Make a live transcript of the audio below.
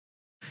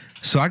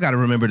So I got to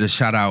remember to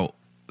shout out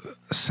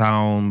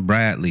Sound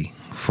Bradley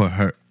for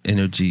her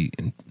energy.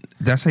 Did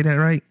I say that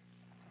right?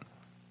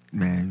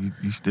 Man,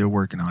 you still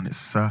working on it,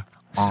 sir.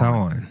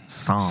 Song.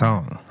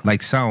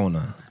 Like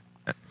sauna.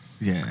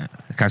 Yeah.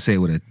 Like I say it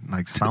with a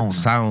like sauna.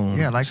 Sound.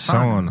 Yeah, like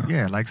sauna.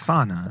 Yeah, like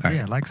sauna. Right.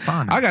 Yeah, like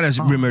sauna. I gotta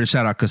remember to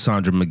shout out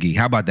Cassandra McGee.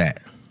 How about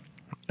that?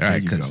 All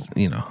right, because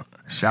you know.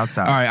 Shouts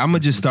out. All right, I'm gonna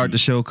just start the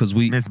show because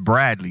Miss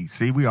Bradley.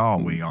 See, we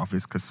all way off.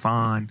 It's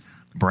Cassan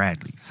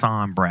Bradley.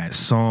 Son Bradley.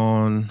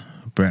 Son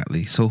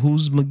Bradley. So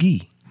who's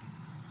McGee?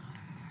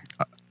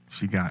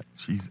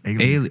 She's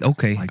alien.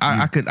 Okay, like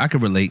I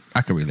could relate.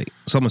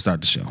 So I'm gonna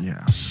start the show.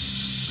 Yeah.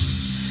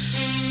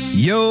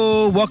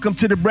 Yo, welcome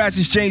to the Brats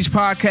Exchange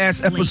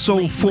Podcast,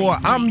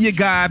 Ep.4. I'm your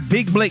guy,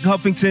 Big Blake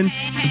Huffington.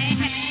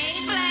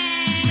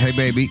 Hey,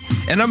 baby.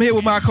 And I'm here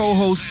with my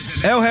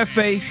co-host, El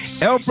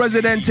Jefe, El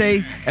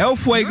Presidente, El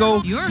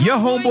Fuego, your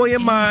homeboy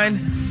and mine,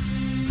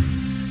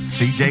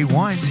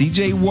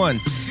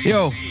 CJ1.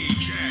 Yo,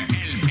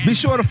 be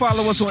sure to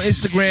follow us on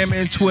Instagram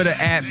and Twitter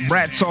at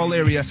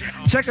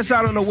BratsAllArea. Check us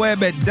out on the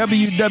web at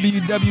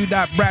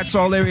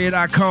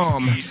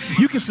www.bratsallarea.com.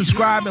 You can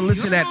subscribe and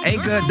listen at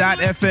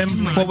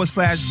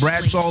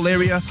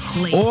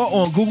anchor.fm/BratsAllArea or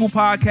on Google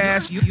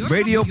Podcasts,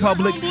 Radio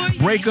Public,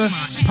 Breaker,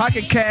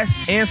 Pocket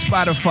Cast, and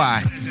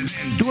Spotify.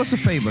 Do us a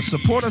favor.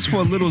 Support us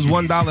for as little as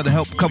 $1 to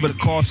help cover the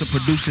cost of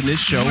producing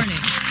this show. Warning.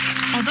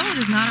 Although it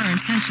is not our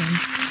intention,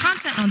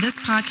 content on this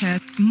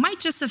podcast might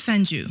just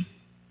offend you.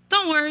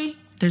 Don't worry.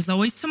 There's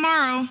always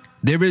tomorrow.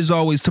 There is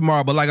always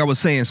tomorrow. But like I was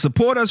saying,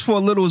 support us for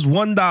as little as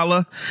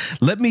 $1.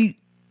 Let me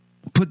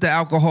put the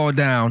alcohol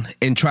down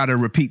and try to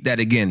repeat that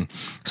again.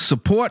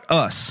 Support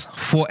us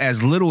for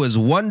as little as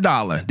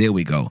 $1. There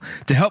we go.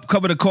 To help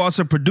cover the cost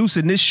of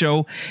producing this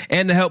show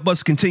and to help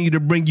us continue to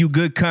bring you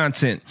good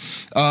content.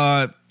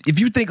 If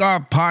you think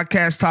our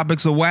podcast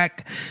topics are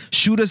whack,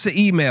 shoot us an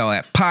email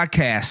at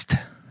podcast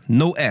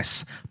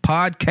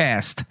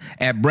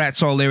at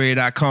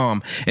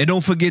bratsallarea.com. And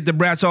don't forget the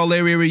Brats All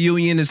Area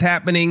reunion is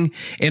happening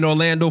in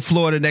Orlando,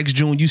 Florida next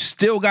June. You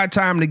still got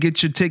time to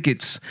get your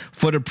tickets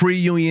for the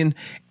pre-union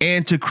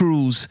and to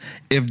cruise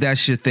if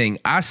that's your thing.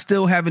 I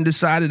still haven't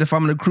decided if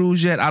I'm going to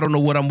cruise yet. I don't know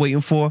what I'm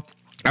waiting for.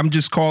 I'm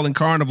just calling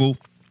Carnival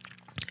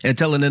and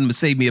telling them to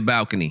save me a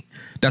balcony.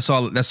 That's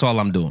all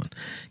I'm doing.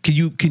 Can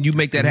you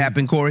make that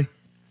happen, Corey?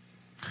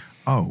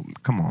 Oh,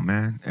 come on,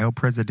 man. El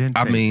Presidente.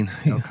 I mean,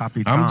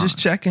 I'm just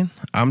checking.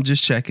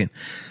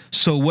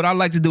 So what I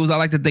like to do is I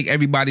like to thank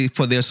everybody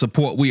for their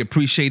support. We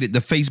appreciate it. The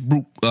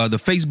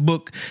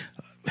Facebook,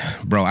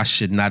 bro, I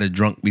should not have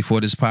drunk before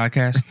this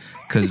podcast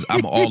because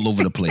I'm all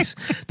over the place.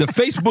 The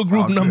Facebook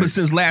group number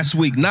since last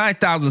week,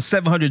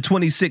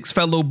 9,726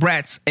 fellow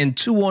brats and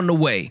 2 on the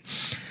way.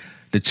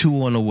 The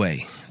 2 on the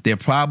way. There are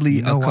probably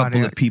a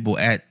couple of people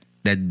that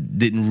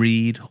didn't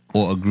read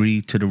or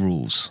agree to the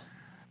rules.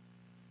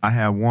 I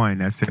had one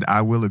that said,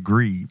 I will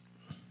agree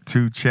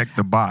to check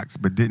the box,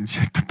 but didn't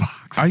check the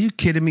box. Are you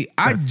kidding me?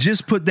 I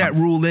just put that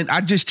rule in.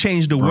 I just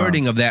changed the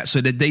wording of that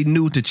so that they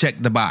knew to check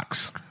the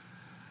box.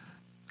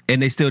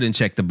 And they still didn't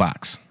check the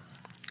box.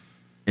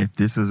 If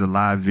this was a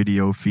live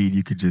video feed,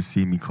 you could just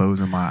see me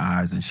closing my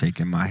eyes and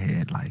shaking my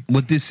head like.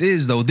 What this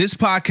is, though, this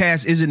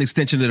podcast is an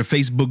extension of the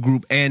Facebook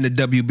group and the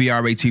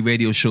WBRAT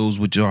radio shows,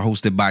 which are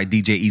hosted by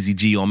DJ Easy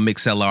G on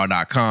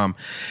mixlr.com.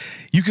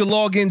 You can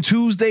log in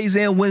Tuesdays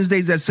and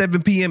Wednesdays at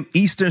 7 p.m.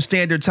 Eastern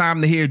Standard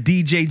Time to hear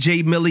DJ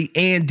J Millie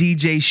and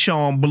DJ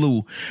Sean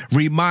Blue.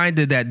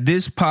 Reminder that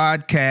this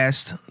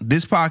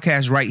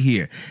podcast right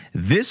here,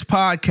 this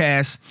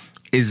podcast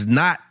is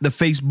not the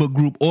Facebook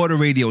group or the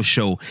radio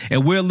show.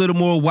 And we're a little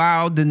more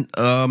wild than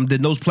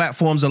those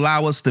platforms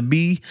allow us to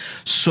be.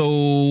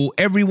 So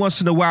every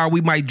once in a while,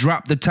 we might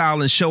drop the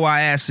towel and show our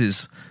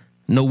asses.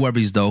 No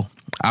worries, though.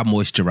 I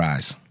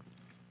moisturize.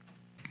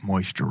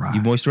 Moisturize.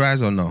 You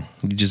moisturize or no?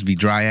 You just be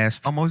dry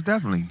assed? Oh, most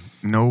definitely.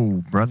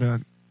 No,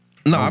 brother.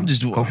 No, I'm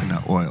just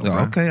coconut oil. Oh,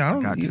 okay,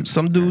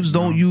 some dudes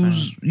don't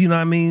use,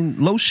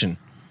 lotion.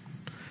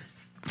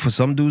 For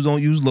some dudes don't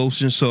use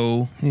lotion,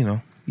 so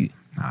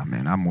Nah,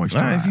 man, I moisturize.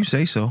 All right, if you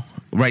say so.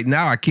 Right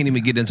now, I can't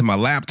even get into my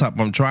laptop.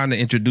 I'm trying to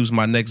introduce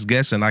my next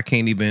guest, and I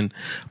can't even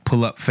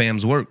pull up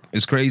Fam's work.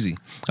 It's crazy.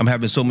 I'm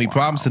having so many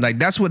problems tonight.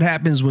 That's what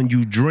happens when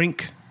you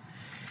drink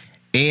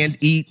and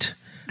eat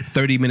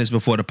 30 minutes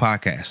before the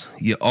podcast.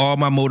 All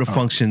my motor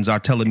functions are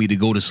telling me to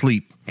go to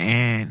sleep.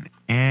 And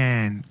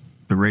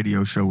the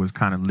radio show was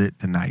kind of lit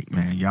tonight,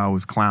 man. Y'all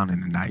was clowning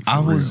tonight. I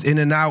was in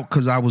and out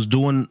because I was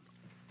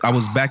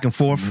back and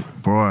forth.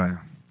 Boy.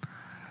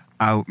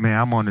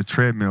 I'm on the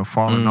treadmill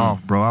falling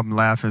off, bro. I'm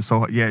laughing so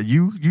hard. Yeah,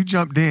 you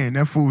jumped in.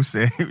 That fool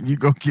said you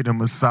go get a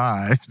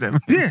massage.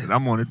 That means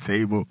I'm on the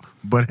table,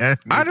 but I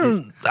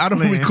don't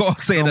recall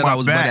saying that I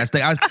was butt ass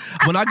thing.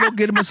 When I go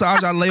get a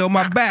massage, I lay on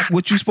my back.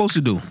 What you supposed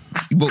to do?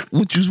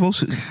 What you supposed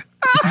to do?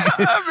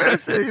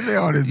 You lay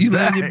on his you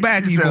lay on your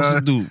back. You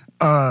supposed to do?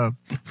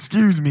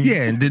 Excuse me.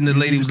 Yeah, and then the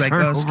lady was like,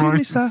 "Excuse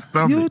me, sir.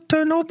 You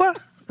turn over."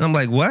 I'm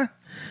like, "What?"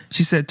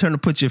 She said, turn to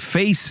put your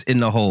face in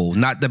the hole,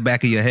 not the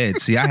back of your head.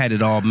 See, I had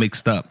it all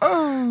mixed up.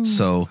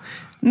 So,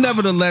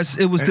 nevertheless,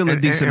 it was still a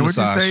decent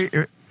massage.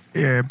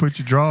 Yeah, put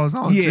your drawers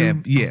on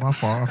too. Yeah. Oh, my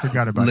fault. I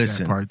forgot about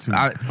that part too.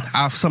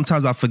 I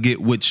sometimes I forget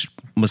which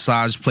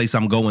massage place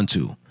I'm going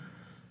to,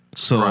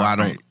 so I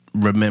don't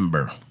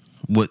remember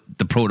what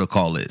the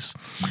protocol is.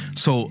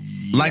 So,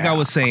 like I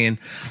was saying,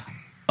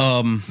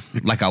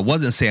 like I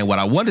wasn't saying, what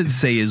I wanted to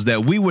say is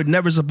that we were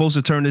never supposed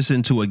to turn this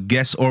into a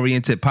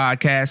guest-oriented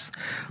podcast,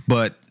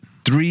 but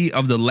 3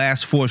 of the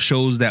last 4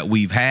 shows that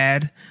we've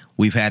had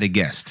a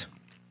guest.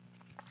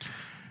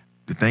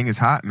 The thing is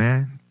hot,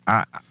 man.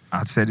 I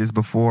said this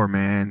before,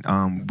 man.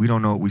 We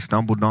don't know what we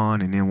stumbled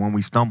on, and then when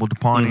we stumbled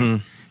upon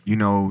it, you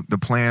know, the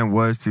plan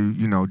was to,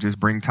 you know, just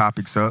bring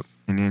topics up,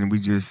 and then we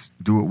just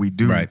do what we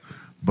do. Right.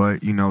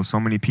 But, you know, so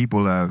many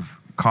people have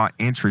caught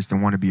interest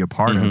and want to be a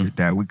part of it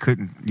that we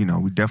couldn't, you know,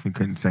 we definitely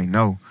couldn't say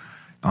no.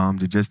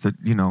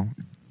 You know,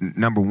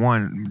 number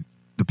one,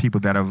 the people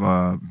that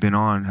have been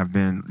on have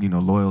been, you know,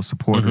 loyal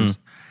supporters,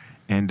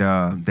 and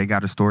they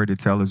got a story to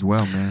tell as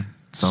well, man.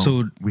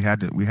 So we had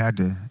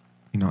to,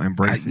 you know,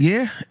 embrace it.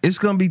 Yeah, it's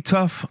gonna be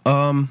tough.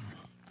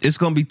 It's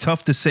gonna be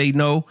tough to say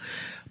no,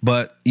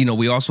 but you know,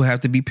 we also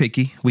have to be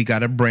picky. We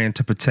got a brand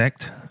to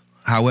protect.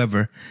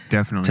 However,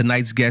 definitely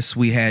tonight's guests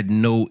we had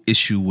no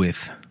issue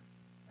with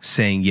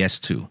saying yes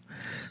to.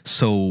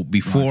 So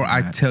before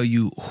I tell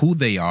you who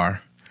they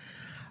are,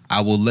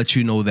 I will let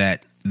you know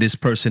that this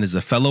person is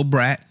a fellow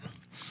brat.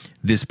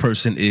 This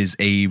person is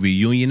a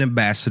reunion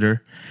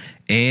ambassador.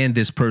 And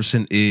this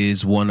person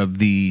is one of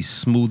the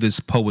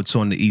smoothest poets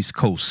on the East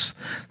Coast.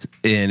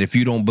 And if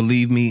you don't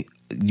believe me,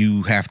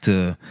 you have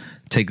to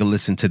take a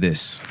listen to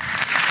this.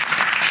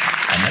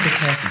 I never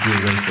casted you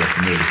away for a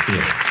familiar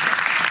feeling.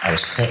 I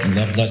was caught in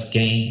love lust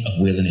game of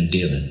wheeling and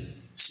dealing.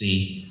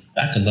 See,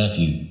 I could love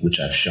you,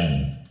 which I've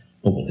shown.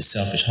 But with a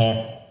selfish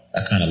heart, I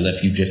kind of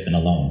left you drifting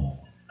alone.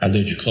 I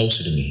lured you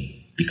closer to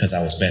me because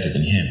I was better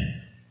than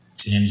him.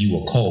 To him you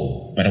were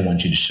cold, but I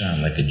want you to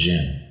shine like a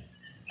gem.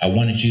 I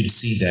wanted you to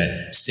see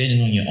that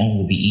standing on your own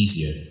would be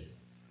easier.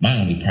 My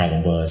only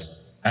problem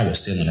was I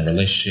was still in a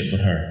relationship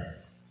with her.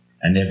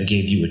 I never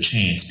gave you a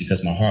chance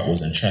because my heart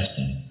was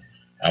untrusting.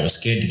 I was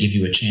scared to give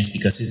you a chance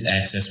because his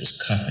access was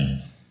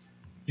cuffing.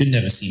 You'll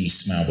never see me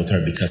smile with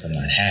her because I'm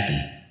not happy.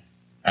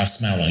 I'll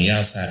smile on the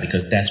outside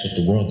because that's what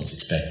the world is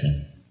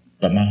expecting.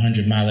 But my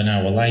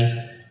 100-mile-an-hour life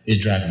is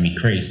driving me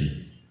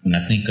crazy. When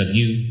I think of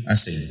you, I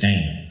say,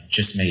 damn,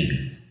 just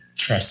maybe.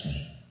 Trust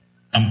me,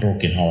 I'm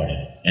brokenhearted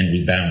and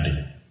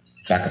rebounded.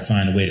 If I could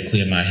find a way to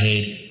clear my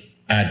head,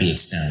 I'd be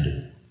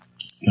astounded.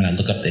 When I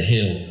look up the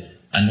hill,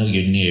 I know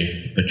you're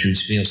near, but you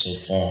feel so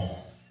far.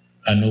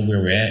 I know where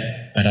we're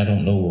at, but I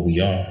don't know where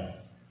we are.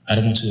 I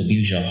don't want to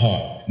abuse your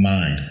heart,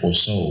 mind, or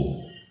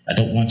soul. I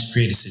don't want to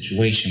create a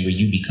situation where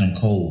you become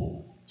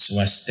cold. So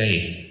I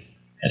stay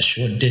at a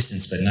short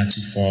distance, but not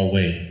too far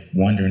away,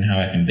 wondering how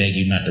I can beg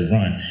you not to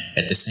run,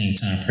 at the same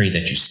time pray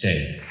that you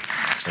stay.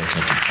 So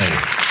touch your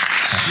poet.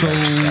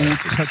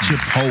 Touch your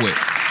poet.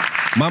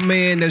 My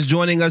man that's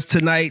joining us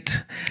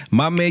tonight,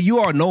 my man, you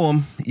all know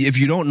him. If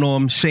you don't know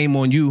him, shame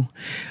on you.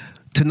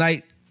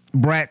 Tonight,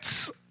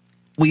 brats,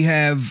 we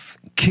have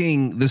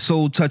King, the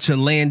soul toucher,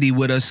 Landy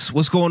with us.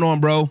 What's going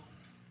on, bro?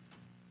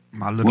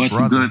 My little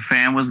brother. What's good,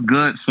 fam? What's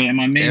good, fam?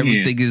 I'm in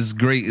Everything here. is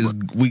great.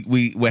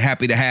 We're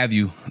happy to have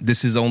you.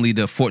 This is only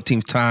the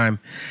 14th time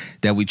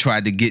that we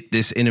tried to get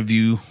this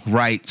interview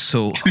right.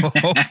 So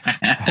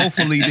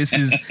hopefully this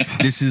is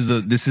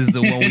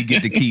the one we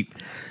get to keep.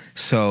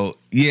 So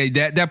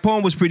yeah, that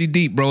poem was pretty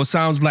deep, bro. It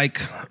sounds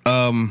like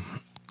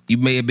you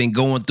may have been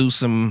going through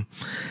some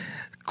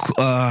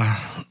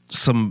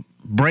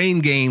brain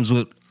games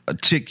with a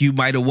chick you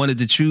might have wanted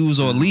to choose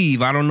or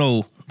leave. I don't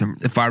know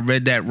if I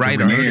read that right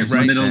or heard it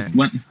right.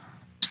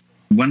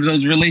 One of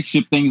those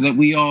relationship things that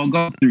we all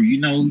go through. You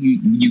know,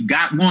 you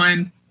got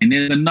one, and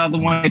there's another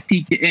one that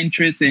pique your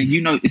interest, and you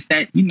know it's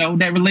that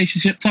that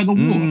relationship tug of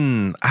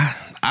war.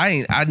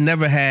 I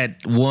never had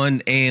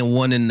one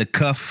in the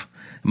cuff.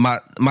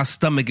 My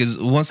stomach is,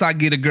 once I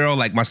get a girl,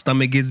 like my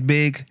stomach gets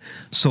big,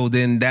 so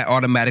then that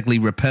automatically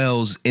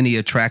repels any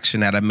attraction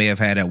that I may have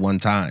had at one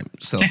time.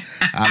 So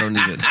I don't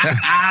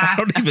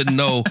even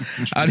know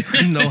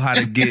how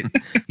to get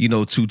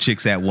 2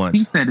 chicks at once.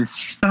 He said his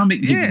stomach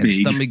gets big.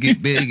 Stomach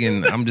get big,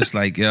 and I'm just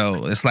like,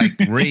 yo, it's like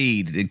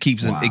Raid. It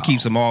keeps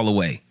them all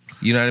away.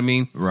 You know what I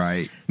mean?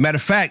 Right. Matter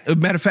of fact,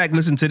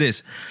 listen to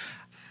this.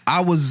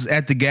 I was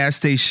at the gas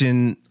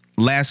station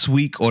last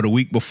week or the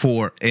week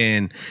before,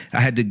 and I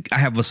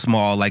have a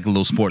small, like a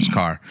little sports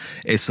car.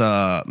 It's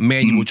a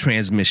manual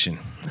transmission.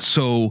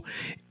 So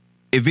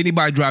if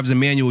anybody drives a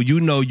manual,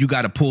 you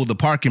got to pull the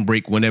parking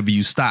brake whenever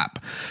you stop.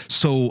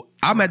 So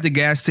I'm at the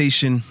gas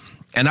station,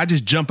 and I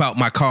just jump out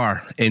my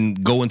car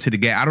and go into the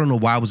gas. I don't know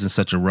why I was in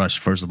such a rush,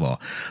 first of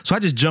all. So I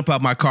just jump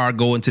out my car,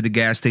 go into the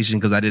gas station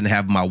because I didn't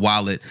have my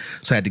wallet,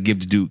 so I had to give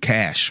the dude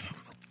cash.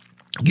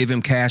 Give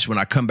him cash. When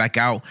I come back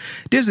out,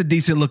 there's a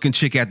decent looking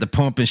chick at the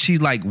pump, and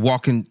she's like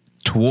walking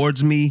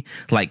towards me,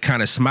 like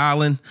kind of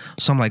smiling.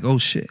 So I'm like, oh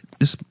shit.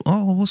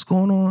 what's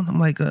going on? I'm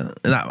like, and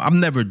I'm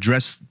never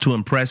dressed to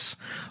impress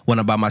when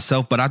I'm by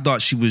myself, but I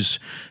thought she was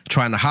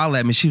trying to holler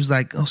at me. She was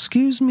like, oh,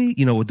 excuse me,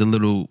 with the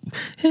little,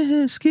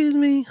 excuse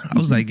me. I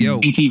was like,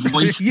 yo.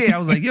 Yeah, I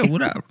was like, yo,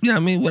 what up? You know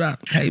what I mean? What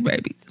up? Hey,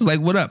 baby. I was like,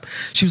 what up?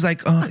 She was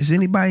like, is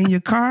anybody in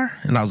your car?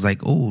 And I was like,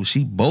 oh,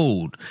 she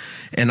bold.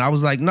 And I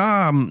was like,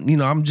 nah,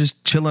 I'm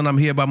just chilling. I'm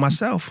here by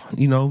myself,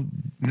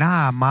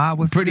 Nah, Ma,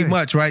 what's pretty good?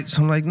 much, right?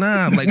 So I'm like,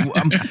 nah. I'm like,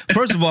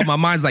 first of all, my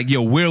mind's like,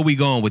 yo, where are we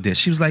going with this?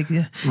 She was like,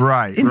 yeah,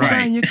 Right.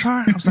 anybody in your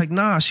car? I was like,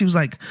 nah. She was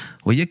like,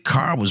 well, your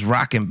car was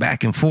rocking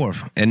back and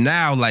forth. And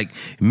now, like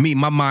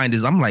my mind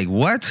is, I'm like,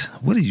 what?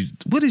 What are you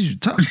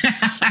talking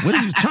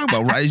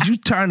about? Right? Is you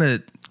trying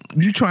to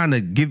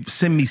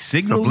send me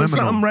signals or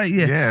something, right?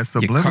 Yeah,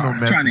 subliminal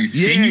message. Trying to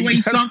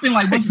insinuate something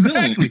like what's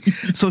exactly.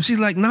 good. So she's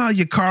like, nah,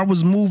 your car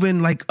was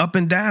moving like up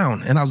and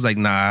down. And I was like,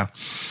 nah.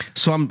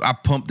 So I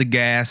pumped the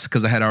gas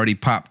because I had already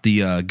popped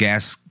the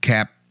gas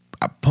cap.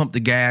 I pumped the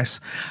gas.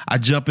 I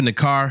jump in the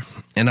car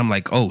and I'm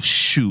like, oh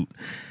shoot.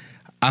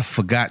 I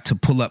forgot to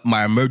pull up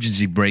my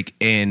emergency brake,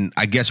 and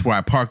I guess where I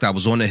parked, I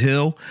was on a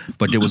hill,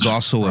 but there was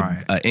also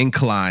an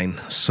incline,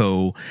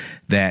 so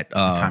that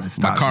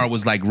my car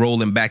was like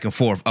rolling back and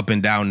forth up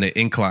and down the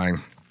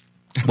incline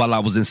while I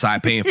was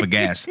inside paying for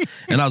gas.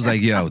 And I was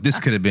like, yo, this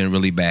could have been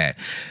really bad.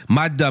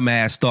 My dumb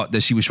ass thought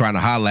that she was trying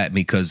to holler at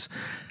me because,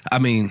 I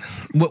mean,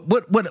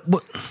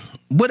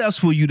 what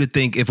else were you to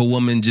think if a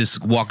woman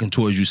just walking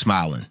towards you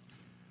smiling?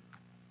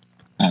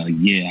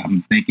 Yeah,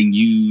 I'm thinking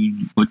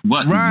you.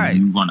 What? Right.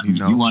 You want to?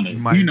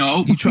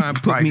 You try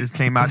and put me. Just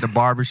came out the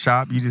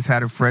barbershop. You just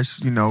had a fresh,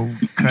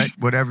 cut.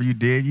 Whatever you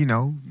did,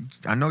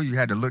 I know you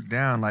had to look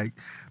down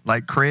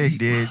like Craig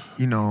did,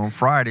 on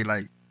Friday.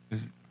 Like,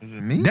 is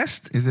it me?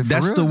 Is it for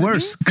that's real? the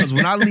worst. Because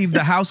when I leave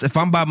the house, if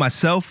I'm by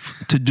myself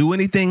to do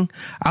anything,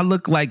 I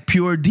look like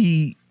pure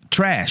D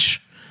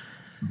trash.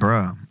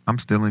 Bruh, I'm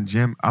still in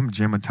gym. I'm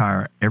gym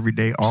attire every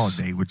day, all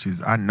day, which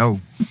is, I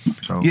know.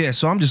 So yeah,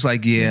 so I'm just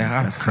like,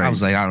 that's crazy. I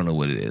was like, I don't know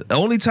what it is. The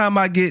only time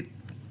I get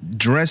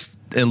dressed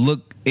and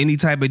look any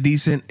type of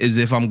decent is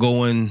if I'm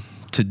going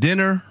to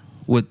dinner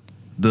with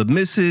the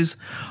missus,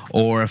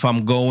 or if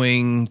I'm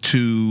going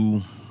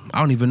to,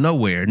 I don't even know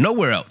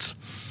nowhere else.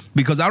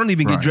 Because I don't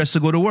even get dressed to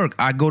go to work.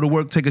 I go to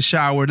work, take a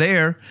shower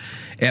there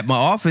at my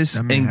office,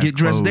 and get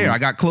dressed there. I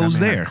got clothes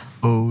there.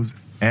 Clothes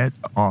at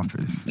the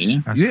office. Yeah,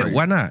 that's crazy.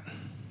 Why not?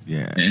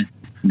 Yeah.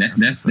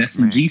 That's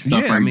some G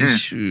stuff right there.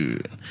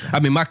 Shoot. I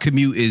mean, my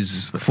commute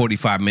is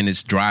 45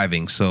 minutes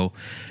driving, so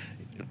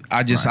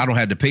I don't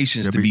have the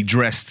patience to be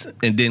dressed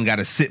and then got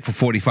to sit for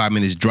 45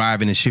 minutes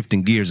driving and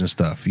shifting gears and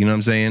stuff. You know what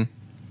I'm saying?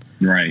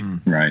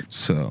 Right.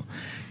 So,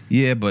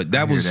 yeah, but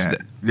that was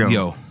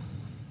yo.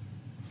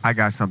 I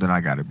got something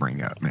I got to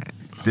bring up, man.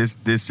 This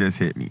just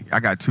hit me. I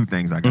got two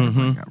things I got to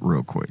bring up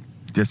real quick,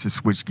 just to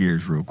switch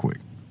gears real quick.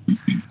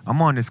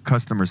 I'm on this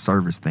customer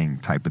service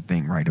type of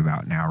thing right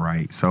about now,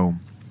 right? So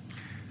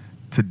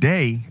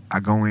today I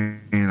go in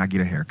and I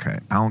get a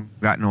haircut. I don't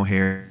got no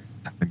hair.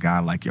 The guy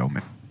like, yo,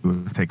 man,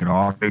 we'll take it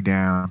all the way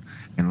down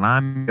and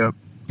line me up,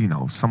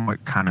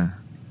 somewhat kind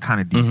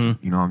of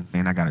decent. You know what I'm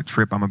saying? I got a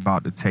trip I'm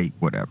about to take,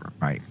 whatever,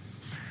 right?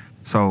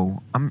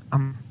 So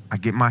I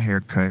get my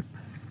hair cut.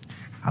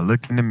 I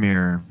look in the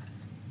mirror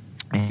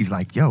and he's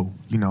like, yo,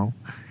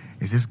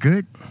 is this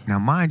good? Now,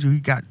 mind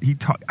you,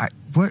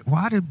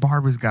 why did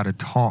barbers got to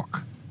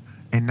talk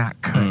and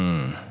not cut?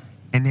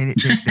 And then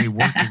their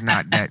work is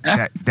not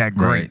that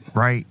great,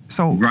 right?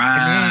 So,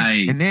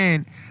 and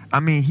then, I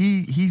mean,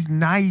 he's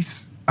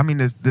nice. I mean,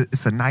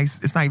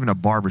 it's not even a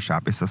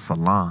barbershop, it's a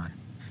salon.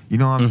 You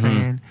know what I'm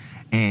saying?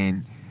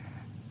 And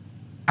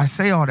I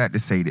say all that to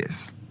say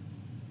this.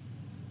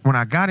 When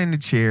I got in the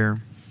chair,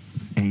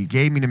 and he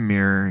gave me the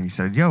mirror, and he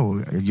said,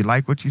 yo, you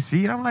like what you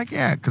see? And I'm like,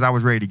 yeah, because I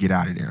was ready to get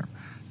out of there.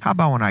 How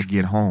about when I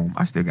get home?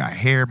 I still got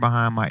hair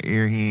behind my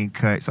ear, he ain't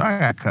cut. So I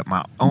got to cut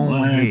my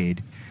own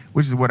head,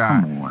 which is what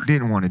I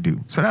didn't want to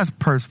do. So that's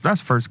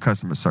first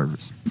customer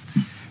service.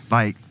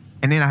 Like,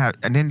 and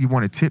then you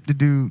want to tip the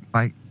dude.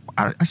 Like,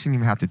 I shouldn't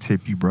even have to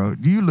tip you, bro.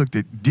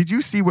 Did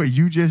you see what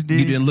you just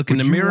did? You didn't look in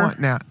the mirror?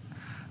 Now,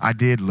 I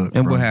did look,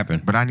 and bro, what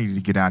happened? But I needed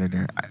to get out of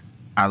there.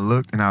 I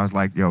looked, and I was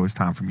like, yo, it's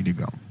time for me to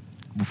go.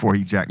 Before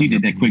he jacked me up. He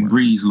did that quick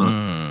breeze look.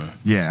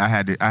 Yeah, I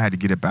had to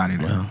get up out of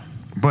there. Wow.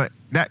 But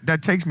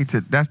that takes me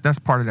to that's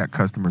part of that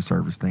customer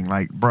service thing.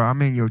 Like, bro,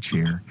 I'm in your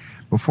chair.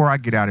 Before I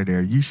get out of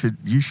there, you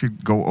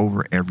should go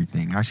over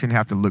everything. I shouldn't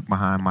have to look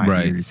behind my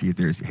ear to see if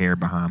there's hair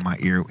behind my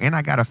ear. And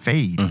I got a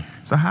fade.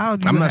 So how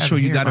do you I'm not sure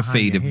you got a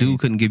fade. If dude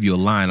couldn't give you a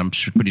line, I'm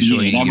pretty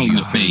sure he didn't give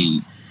you a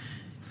fade.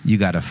 You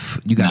got a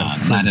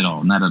not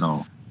at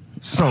all.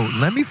 So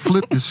let me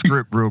flip the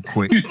script real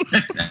quick.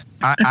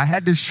 I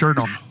had this shirt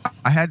on.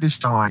 I had this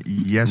shirt on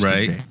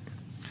yesterday. Right.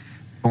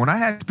 But when I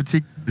had this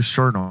particular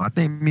shirt on, I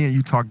think me and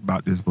you talked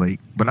about this, Blake,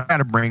 but I got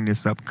to bring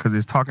this up because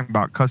it's talking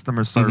about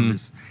customer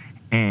service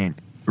and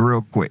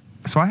real quick.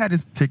 So I had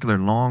this particular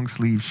long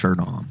sleeve shirt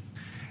on,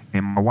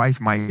 and my wife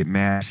might get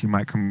mad. She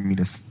might come to me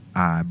to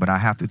side, but I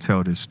have to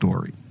tell this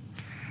story.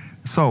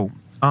 So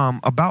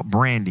about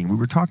branding, we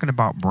were talking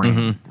about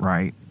branding,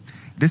 right?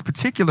 this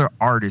particular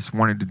artist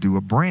wanted to do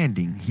a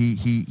branding.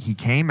 He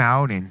came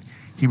out and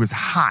he was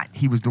hot.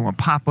 He was doing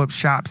pop-up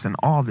shops and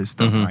all this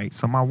stuff, right?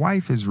 So my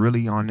wife is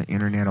really on the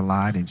internet a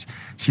lot, and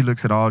she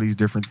looks at all these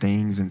different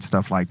things and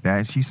stuff like that.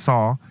 And she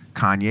saw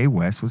Kanye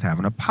West was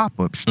having a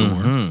pop-up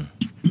store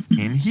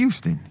in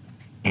Houston,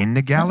 in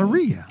the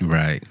Galleria.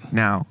 Right.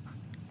 Now,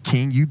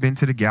 King, you've been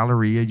to the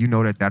Galleria. You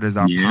know that is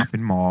our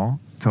popping mall.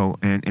 So,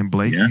 and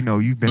Blake, you know,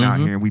 you've been out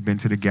here and we've been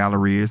to the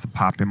Galleria. It's a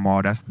popping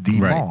mall. That's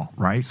the mall,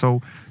 right?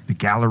 So the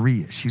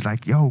Galleria. She's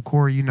like, yo,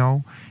 Corey, you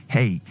know,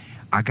 hey,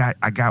 I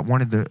got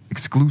one of the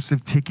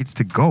exclusive tickets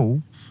to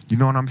go. You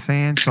know what I'm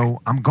saying?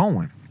 So I'm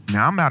going.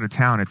 Now, I'm out of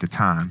town at the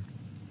time.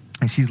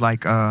 And she's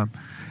like, I'm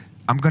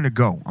going to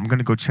go. I'm going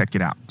to go check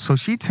it out. So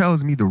she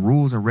tells me the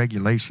rules and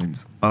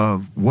regulations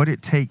of what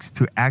it takes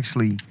to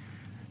actually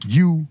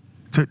to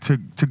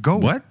go.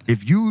 What?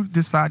 If you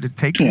decide to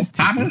take this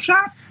ticket.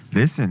 Shop?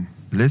 Listen.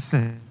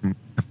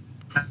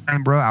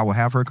 Bro, I will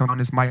have her come on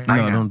this mic right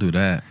now. No, don't do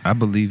that. I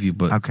believe you,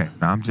 but... Okay,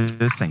 I'm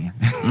just saying.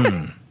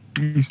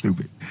 You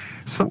stupid.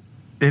 So,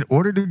 in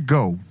order to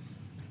go,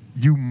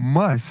 you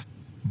must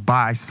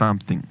buy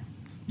something.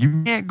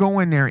 You can't go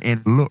in there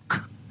and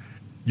look.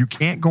 You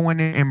can't go in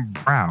there and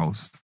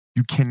browse.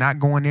 You cannot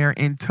go in there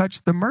and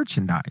touch the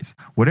merchandise.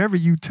 Whatever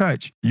you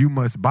touch, you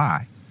must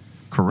buy.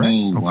 Correct?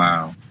 Oh,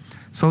 wow.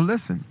 So,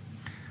 listen.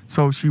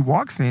 So, she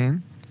walks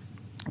in,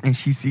 and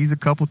she sees a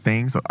couple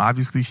things. So,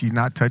 obviously, she's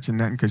not touching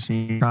nothing because she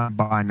ain't trying to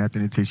buy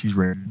nothing until she's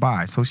ready to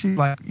buy. So, she's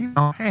like, you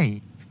know,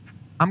 hey,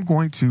 I'm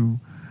going to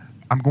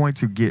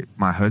get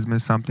my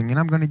husband something and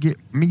I'm going to get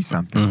me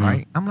something,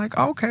 right? I'm like,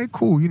 okay,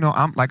 cool. You know,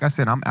 like I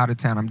said, I'm out of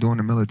town. I'm doing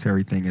the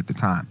military thing at the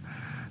time.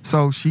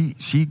 So she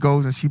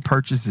goes and she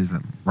purchases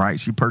them, right?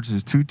 She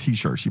purchases 2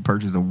 T-shirts. She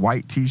purchases a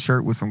white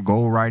T-shirt with some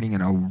gold writing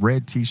and a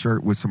red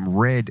T-shirt with some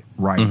red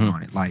writing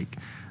on it. Like,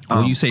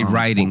 when you say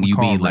writing, you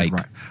mean like...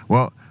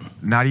 Well,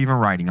 not even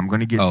writing. I'm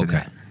going to get to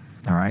that.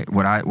 All right,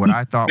 what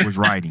I thought was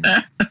writing,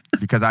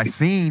 because I've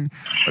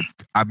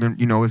been,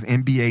 you know, it was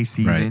NBA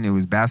season, it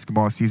was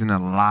basketball season,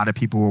 and a lot of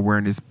people were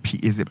wearing this.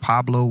 Is it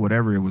Pablo?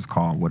 Whatever it was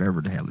called,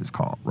 whatever the hell it's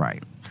called,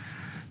 right?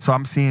 So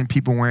I'm seeing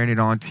people wearing it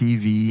on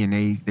TV, and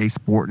they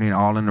sporting it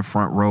all in the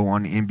front row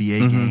on the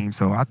NBA game.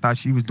 So I thought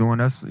she was doing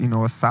us, you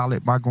know, a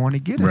solid by going to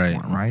get us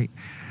one, right?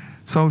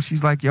 So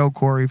she's like, "Yo,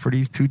 Corey, for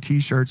these 2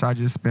 T-shirts, I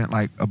just spent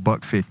like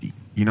 $150."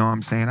 You know what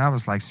I'm saying? I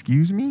was like,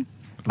 "Excuse me."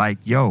 Like,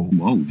 yo,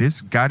 this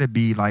got to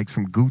be like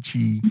some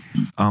Gucci,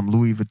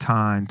 Louis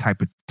Vuitton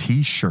type of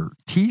T-shirt.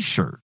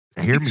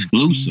 Hear me,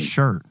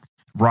 T-shirt.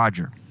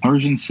 Roger.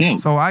 Persian silk.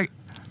 So I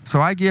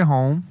get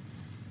home.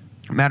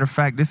 Matter of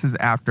fact, this is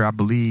after, I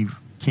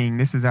believe, King,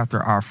 this is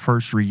after our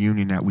first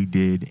reunion that we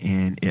did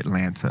in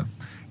Atlanta.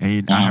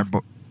 And I had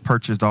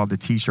purchased all the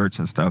T-shirts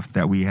and stuff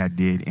that we had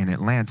did in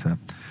Atlanta.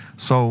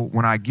 So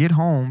when I get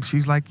home,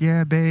 she's like,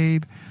 yeah,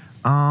 babe,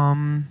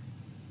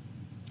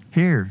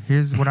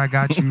 here's what I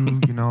got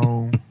you, you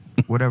know,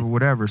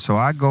 whatever. So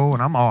I go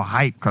and I'm all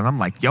hyped because I'm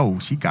like, yo,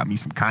 she got me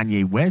some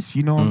Kanye West.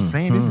 You know what I'm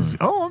saying? This is,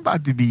 I'm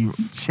about to be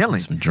chilling.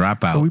 Some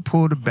dropout. So we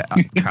pulled the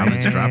bag.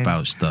 College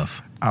dropout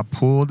stuff. I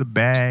pulled the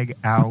bag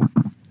out,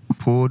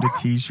 pulled the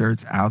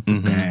T-shirts out the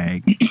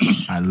bag.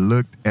 I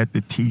looked at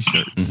the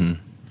T-shirts.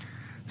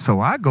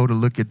 So I go to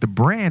look at the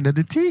brand of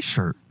the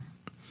T-shirt.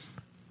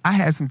 I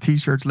had some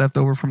T-shirts left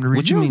over from the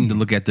reunion. What you mean to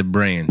look at the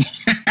brand?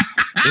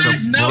 It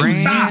was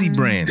Easy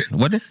brand.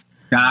 What?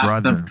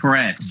 Stop the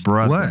press.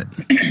 Brother.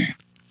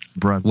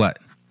 What?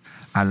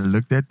 I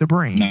looked at the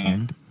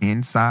brand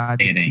inside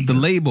the T-shirt. The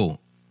label.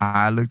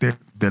 I looked at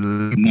the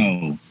label.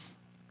 No.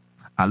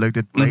 I looked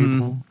at the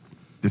label.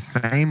 The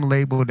same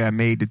label that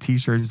made the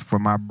T-shirts for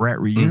my brat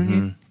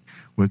reunion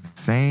was the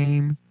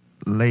same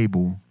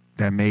label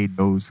that made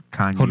those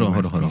Kanye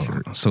West T-shirts.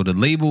 Hold on. So the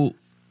label,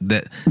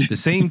 the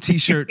same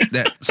T-shirt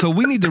that... So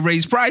we need to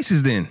raise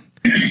prices then.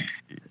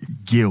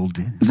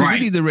 Gildan. So we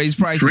need to raise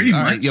prices.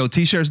 All right, yo,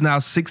 T-shirts now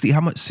 60.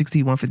 How much?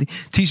 60,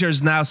 150.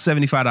 T-shirts now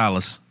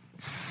 $75.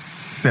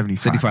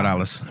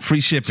 $75.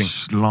 Free shipping.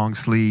 Long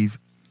sleeve,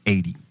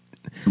 80.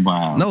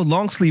 Wow. No,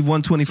 long sleeve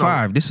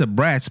 125. This is a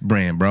Bratz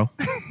brand, bro.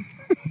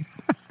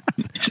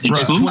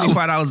 It's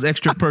 $25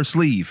 extra per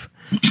sleeve.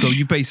 So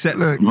you pay so you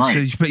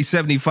pay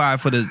 $75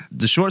 for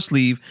the short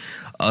sleeve.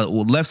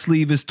 Left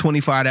sleeve is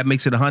 $25. That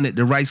makes it $100.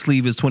 The right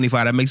sleeve is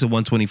 $25. That makes it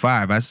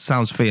 $125. That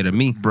sounds fair to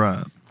me,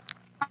 bruh.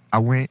 I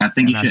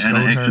think you should add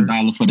an extra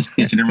 $1 for the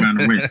stitching around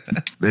the wrist.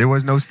 There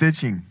was no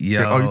stitching.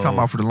 Yo. Oh, you talking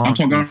about for the long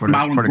sleeve? For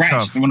the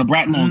cuff. On the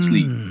brat long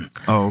sleeve.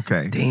 Oh,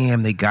 okay.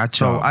 Damn, they got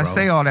y'all, So I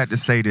say all that to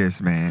say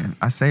this, man.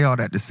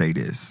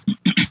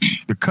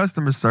 The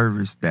customer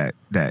service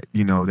that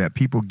you know that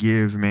people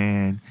give,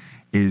 man,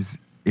 is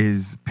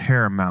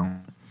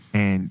paramount.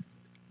 And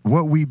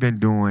what we've been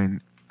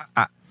doing,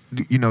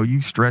 you know,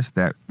 you stressed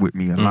that with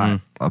me a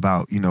lot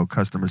about, you know,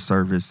 customer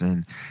service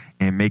and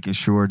making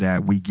sure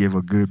that we give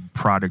a good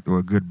product or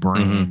a good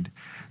brand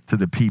to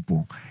the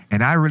people.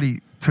 And I really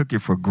took it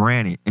for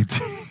granted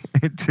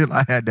until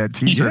I had that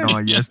T-shirt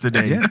on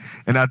yesterday.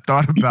 And I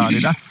thought about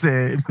it. I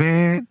said,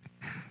 man,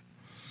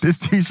 this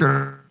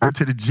T-shirt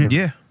to the gym.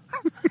 Yeah.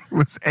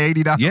 was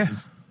 $80.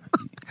 Yes.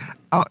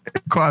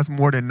 It cost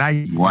more than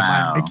Nike.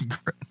 Wow.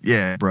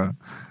 Yeah, bro.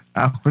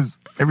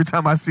 Every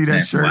time I see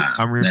that shirt, wild.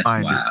 I'm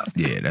reminded.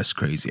 Yeah, that's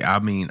crazy. I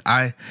mean,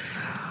 That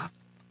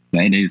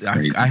is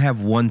crazy. I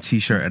have one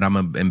T-shirt, and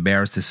I'm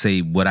embarrassed to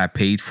say what I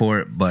paid for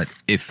it, but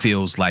it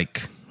feels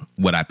like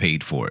what I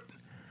paid for it.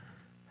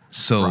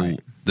 So Right.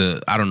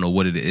 I don't know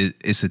what it is.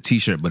 It's a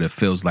T-shirt, but it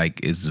feels like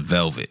it's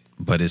velvet,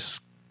 but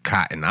it's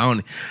cotton.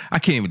 I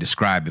can't even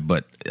describe it,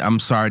 but I'm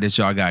sorry that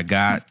y'all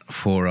got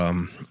for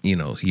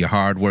your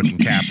hard working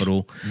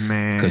capital,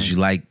 Man. because you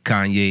like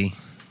Kanye,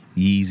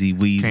 Yeezy,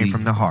 Weezy, Came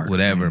from the heart,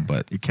 whatever. man.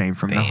 But It came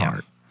from the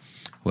heart.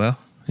 Well,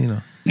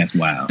 That's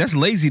wild. that's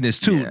laziness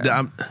too.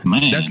 Yeah.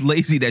 Man. That's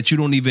lazy that you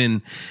don't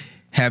even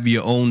have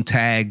your own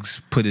tags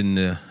put in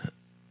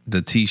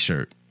the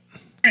T-shirt.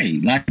 Hey,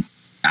 like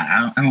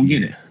I don't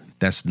get it.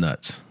 That's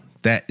nuts.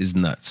 That is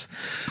nuts.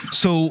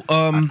 So,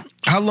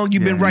 how long you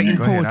been Yeah, writing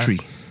go ahead. poetry?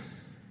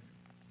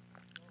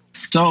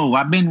 So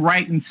I've been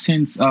writing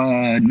since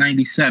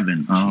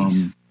 '97.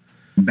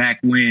 Back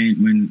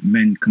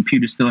when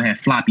computers still had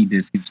floppy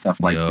disks and stuff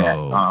like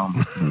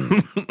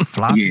that.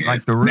 Floppy, Yeah,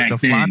 like the back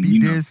then, floppy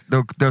disk,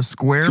 the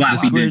square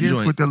Floppy floppy disk.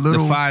 disk with the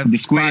little the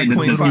square, the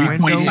 5.5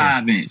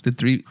 3.5 inch, The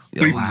 3.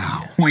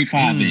 Wow.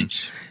 0.5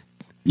 inch.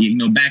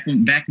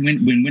 Back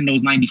when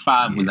Windows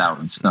 95 was out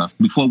and stuff,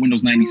 before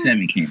Windows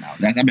 97 came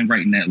out. I've been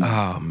writing that long.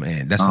 Oh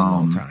man, that's a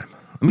long time.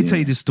 Let me tell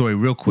you this story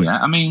real quick. Yeah,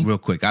 I mean- real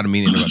quick. I don't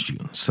mean to interrupt you.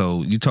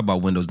 So you talk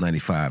about Windows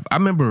 95. I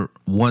remember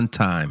one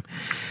time.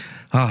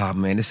 Oh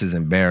man, this is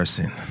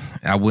embarrassing.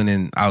 I went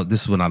in.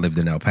 This is when I lived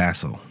in El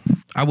Paso.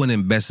 I went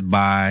in Best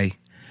Buy,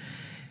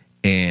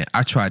 and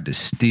I tried to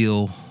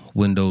steal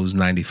Windows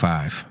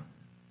 95.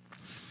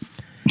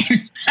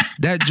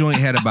 That joint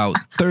had about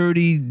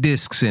 30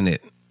 discs in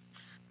it.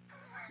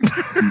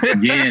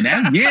 It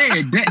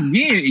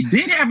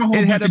did have a whole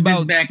It had bunch of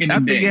about, discs back in the I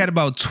day. think it had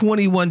about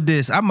 21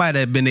 discs. I might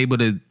have been able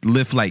to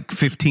lift like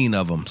 15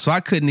 of them. So I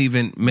couldn't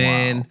even,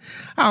 man,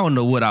 I don't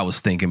know what I was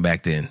thinking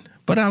back then.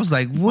 But I was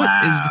like, what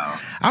is,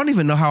 I don't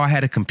even know how I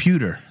had a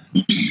computer.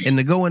 And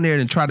to go in there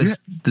and try to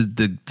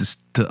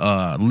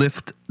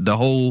lift the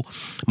whole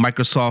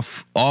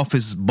Microsoft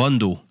Office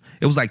bundle,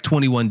 it was like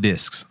 21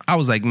 discs. I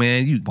was like,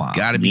 man, you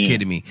gotta be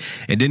kidding me.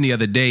 And then the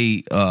other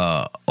day,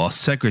 a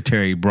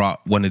secretary brought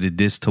one of the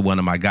discs to one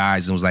of my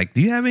guys and was like, do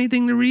you have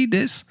anything to read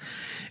this?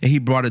 And he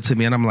brought it to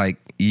me, and I'm like,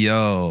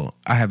 yo,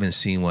 I haven't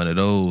seen one of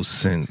those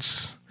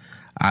since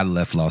I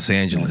left Los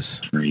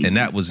Angeles. And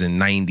that was in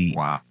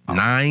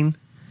 99.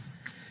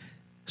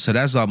 So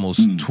that's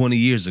almost 20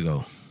 years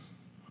ago.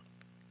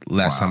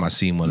 Last time I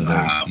seen one of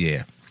those.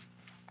 Yeah.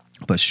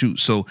 But shoot,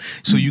 so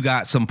you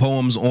got some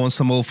poems on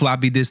some old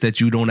floppy disk that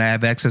you don't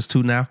have access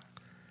to now?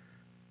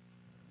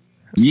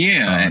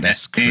 Yeah,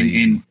 that's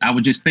crazy. And I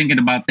was just thinking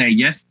about that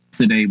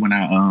yesterday when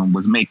I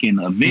was making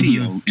a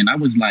video, and I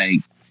was like,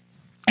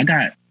 I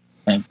got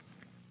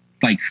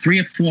like 3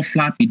 or 4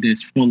 floppy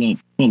disks full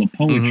of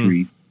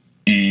poetry,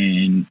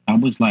 and I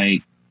was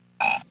like,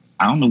 I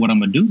don't know what I'm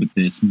gonna do with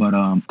this, but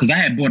because I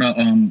had bought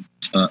a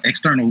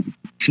external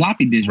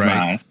floppy disk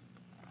drive,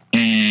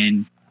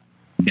 and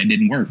that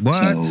didn't work.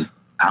 What? So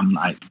I'm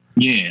like,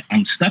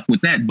 I'm stuck with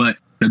that. But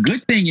the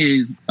good thing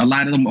is, a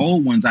lot of them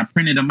old ones, I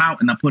printed them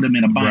out and I put them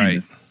in a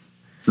binder.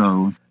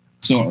 Right.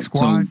 Geek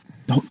Squad?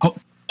 Now,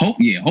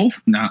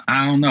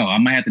 I don't know. I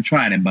might have to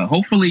try that, but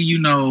hopefully,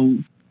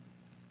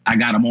 I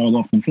got them all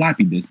off from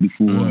floppy disk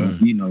before,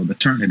 the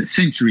turn of the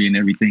century and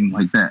everything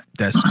like that.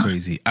 That's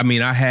crazy. I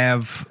mean,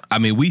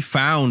 we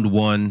found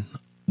one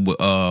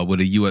with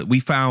a US. We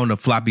found a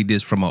floppy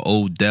disk from an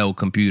old Dell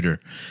computer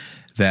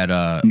that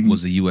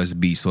was a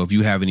USB. So if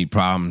you have any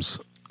problems,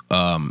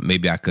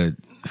 maybe I could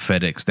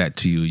FedEx that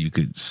to you. You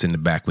could send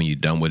it back when you're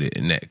done with it,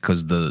 and that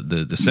because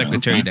the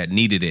secretary that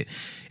needed it,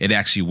 it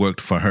actually worked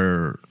for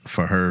her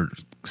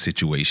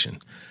situation.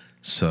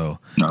 So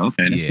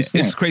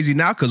it's crazy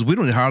now because we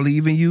don't hardly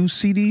even use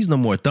CDs no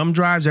more. Thumb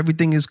drives,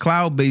 everything is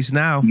cloud based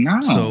now. No.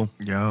 So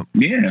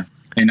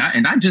and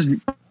I just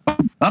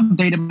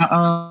updated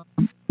my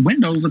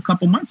Windows a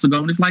couple months ago,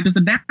 and it's like it's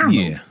a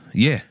download.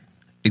 Yeah.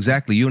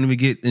 Exactly. You don't even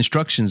get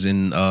instructions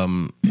in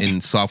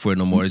software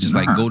no more. It's just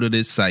like go to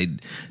this site,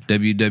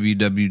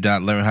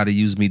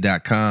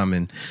 www.learnhowtouseme.com,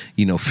 and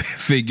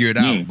figure it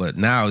out. But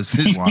now it's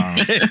just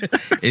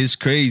it's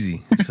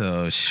crazy.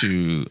 So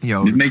shoot.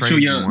 Yo, just make sure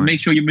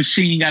your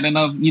machine got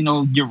enough,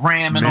 your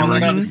RAM and all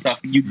that other stuff,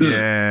 and you good.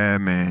 Yeah,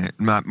 man.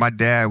 My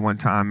dad one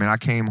time, man, I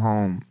came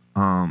home.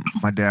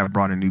 My dad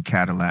brought a new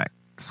Cadillac,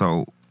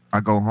 so I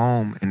go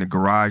home and the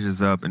garage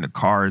is up and the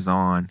car is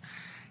on.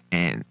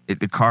 And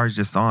the car's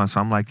just on. So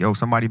I'm like, yo,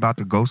 somebody about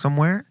to go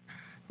somewhere?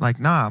 Like,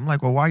 nah. I'm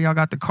like, well, why y'all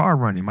got the car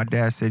running? My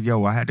dad said,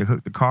 yo, I had to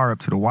hook the car up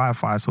to the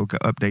Wi-Fi so it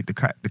could update the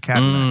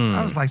Cadillac.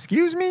 I was like,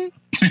 excuse me?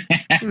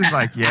 He was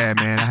like, yeah,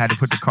 man, I had to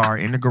put the car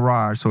in the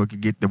garage so it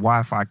could get the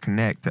Wi-Fi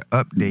connect to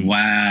update.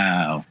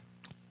 Wow.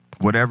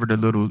 Whatever the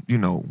little,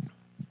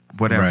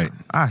 whatever.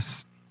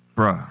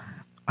 Right.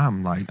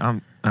 I'm like,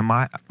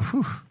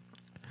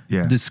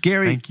 The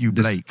scary, thank you,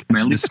 Blake.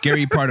 The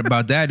scary part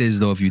about that is,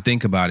 though, if you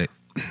think about it,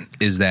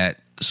 is that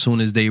as soon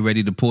as they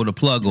ready to pull the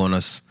plug on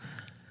us,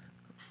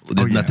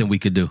 there's nothing we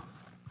could do.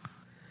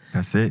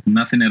 That's it.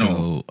 Nothing at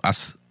all.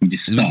 We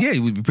just stuck. Yeah,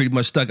 we pretty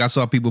much stuck. I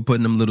saw people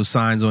putting them little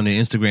signs on their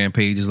Instagram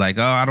pages like,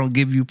 "Oh, I don't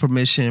give you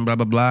permission," blah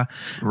blah blah.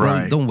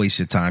 Right. Bro, don't waste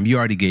your time. You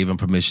already gave them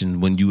permission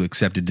when you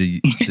accepted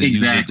the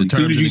exactly. the terms As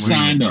soon as you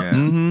signed up. Yeah.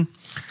 Mm-hmm.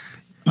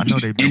 I know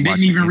they've been and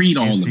watching didn't even read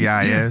all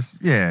NCIS.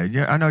 of it.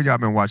 Yeah. I know y'all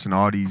been watching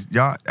all these.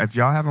 Y'all, if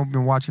y'all haven't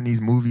been watching these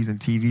movies and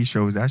TV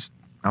shows,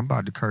 I'm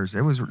about to curse.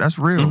 That's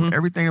real. Mm-hmm.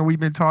 Everything that we've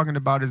been talking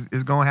about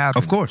is going to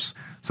happen. Of course.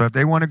 So if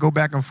they want to go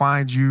back and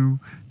find you,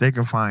 they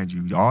can find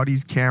you. All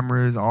these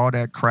cameras, all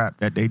that crap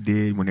that they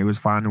did when they was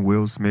finding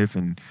Will Smith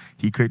and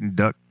he couldn't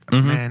duck.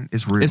 Man,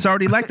 it's real. It's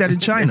already like that in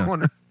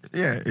China.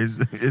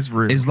 It's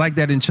real. It's like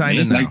that in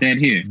China now. Like that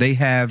here. They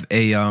have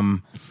a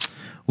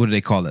what do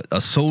they call it?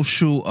 A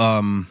social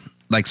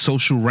like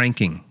social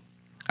ranking.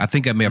 I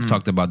think I may have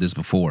talked about this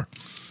before.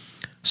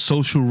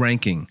 Social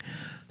ranking.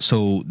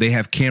 So they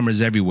have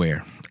cameras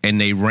everywhere and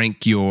they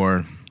rank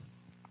your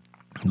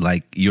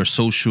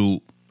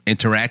social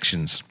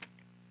interactions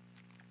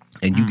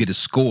and you get a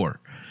score.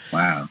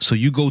 Wow. So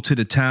you go to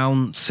the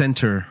town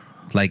center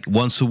like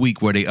once a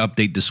week where they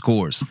update the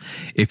scores.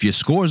 If your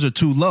scores are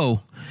too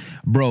low,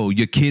 bro,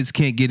 your kids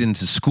can't get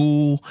into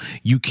school.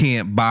 You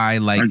can't buy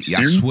I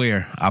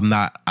swear,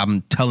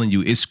 I'm telling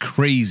you, it's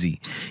crazy.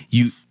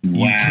 You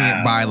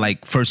can't buy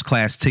like first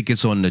class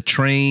tickets on the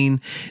train.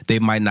 They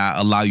might not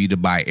allow you to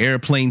buy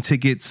airplane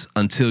tickets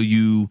until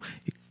you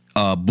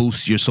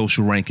boost your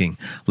social ranking.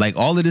 Like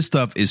all of this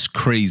stuff is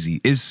crazy.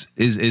 Is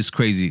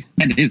crazy.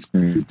 That is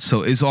crazy.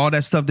 So it's all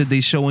that stuff that they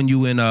showing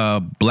you in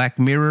Black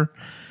Mirror.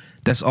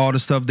 That's all the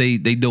stuff they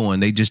doing.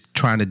 They just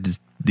trying to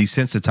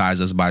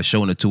desensitize us by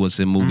showing it to us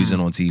in movies and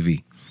on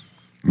TV.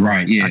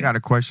 Right. Yeah. I got a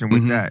question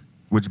with that,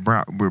 which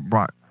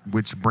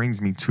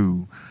brings me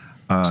to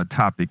a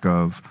topic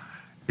of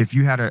if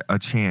you had a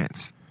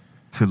chance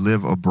to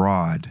live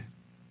abroad,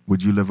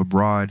 would you live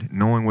abroad,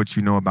 knowing what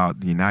you know about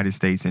the United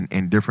States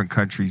and different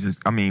countries?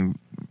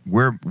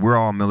 We're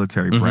all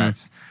military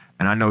brats,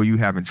 and I know you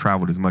haven't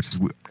traveled as much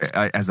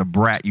as a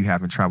brat. You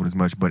haven't traveled as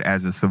much, but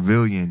as a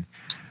civilian,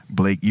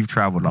 Blake, you've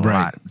traveled a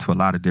lot to a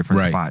lot of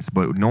different spots.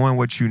 But knowing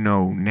what you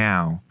know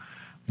now,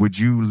 would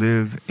you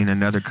live in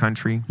another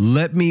country?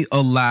 Let me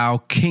allow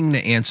King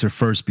to answer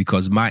first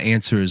because my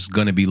answer is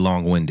going to be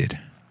long-winded.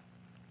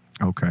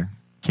 Okay,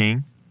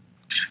 King.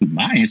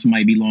 My answer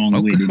might be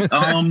long-winded.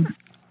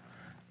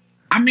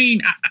 I mean,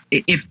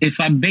 if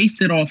I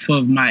base it off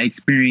of my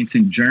experience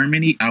in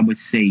Germany, I would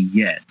say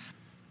yes,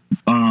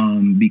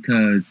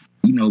 because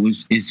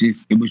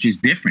it was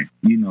just different.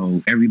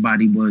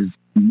 Everybody was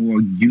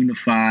more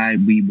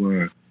unified. We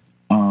were,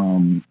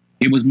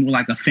 it was more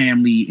like a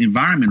family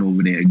environment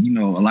over there.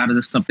 A lot of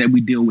the stuff that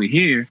we deal with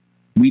here,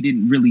 we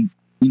didn't really,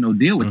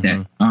 deal with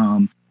that.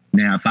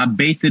 Now, if I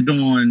base it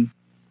on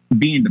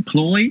being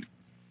deployed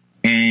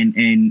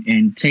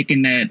and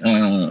taking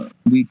that,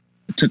 we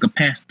took a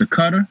past the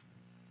Qatar.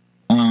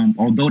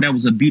 Although that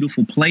was a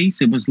beautiful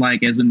place, it was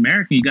like, as an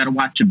American, you got to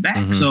watch your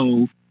back.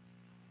 So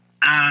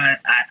I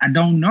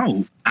don't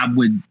know. I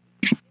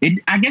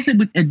guess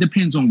it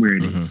depends on where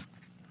it is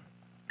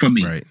for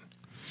me. Right.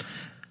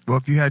 Well,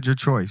 if you had your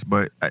choice,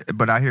 but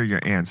I hear your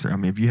answer. I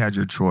mean, if you had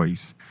your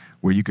choice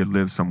where you could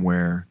live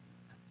somewhere,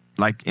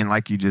 like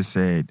you just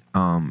said,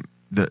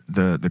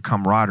 the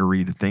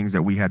camaraderie, the things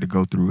that we had to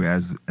go through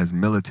as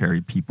military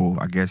people,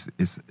 I guess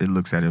it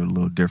looks at it a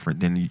little different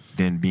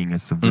than being a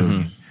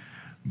civilian.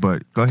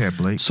 But go ahead,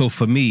 Blake. So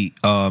for me,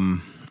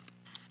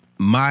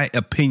 my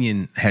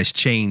opinion has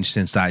changed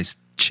since I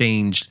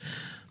changed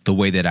the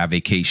way that I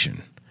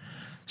vacation.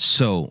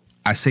 So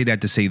I say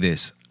that to say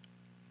this.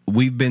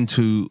 We've been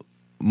to,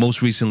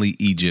 most recently,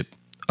 Egypt.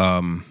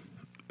 I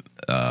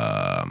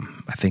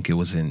think it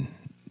was in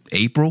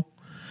April.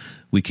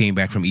 We came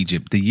back from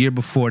Egypt. The year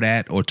before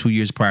that, or 2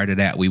 years prior to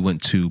that, we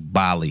went to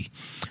Bali.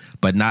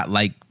 But not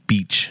like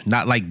beach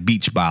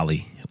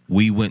Bali.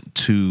 We went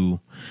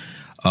to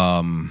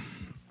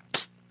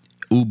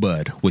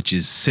Ubud, which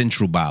is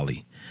central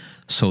Bali.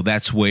 So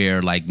that's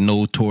where like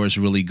no tourists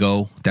really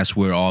go. That's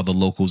where all the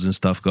locals and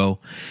stuff go.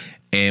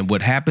 And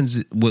what's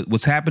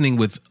happening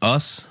with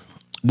us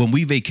when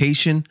we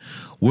vacation,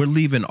 we're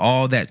leaving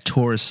all that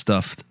tourist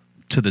stuff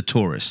to the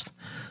tourists.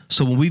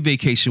 So when we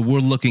vacation, we're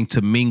looking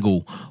to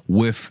mingle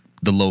with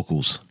the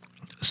locals.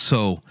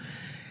 So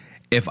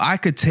if I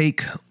could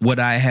take what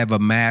I have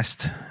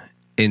amassed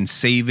in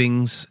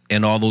savings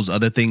and all those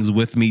other things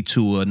with me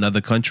to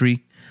another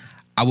country,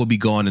 I would be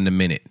gone in a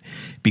minute,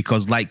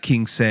 because like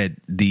King said,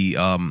 the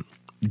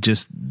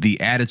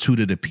attitude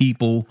of the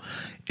people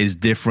is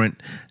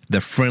different.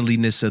 The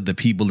friendliness of the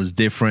people is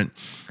different.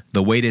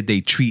 The way that they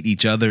treat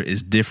each other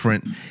is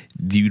different.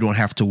 You don't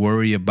have to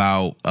worry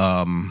about,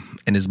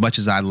 and as much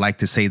as I like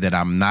to say that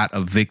I'm not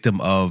a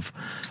victim of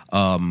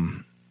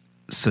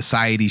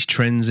society's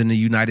trends in the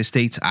United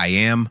States, I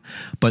am.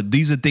 But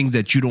these are things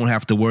that you don't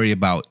have to worry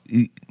about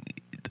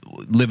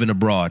living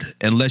abroad,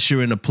 unless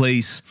you're in a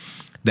place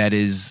that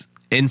is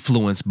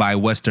influenced by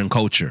Western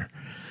culture.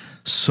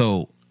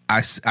 So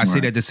I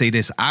say that to say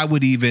this. I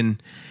would even,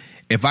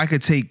 if I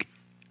could take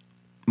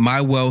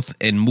my wealth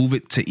and move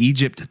it to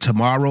Egypt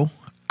tomorrow,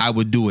 I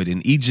would do it.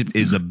 And Egypt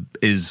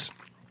is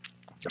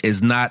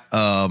not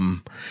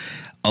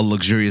a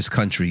luxurious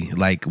country.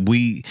 Like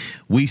we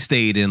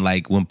stayed in,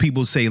 like, when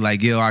people say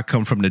like, yo, I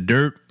come from the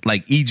dirt,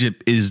 like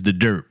Egypt is the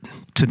dirt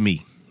to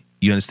me.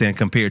 You understand?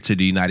 Compared to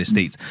the United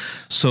States.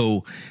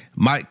 So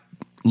my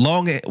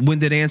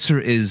long-winded answer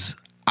is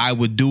I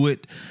would do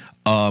it.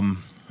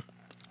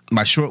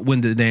 My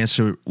short-winded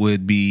answer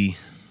would be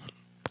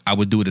I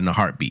would do it in a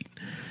heartbeat.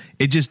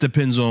 It just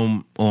depends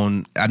on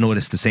I know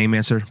it's the same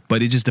answer,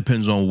 but it just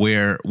depends on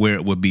where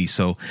it would be.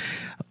 So,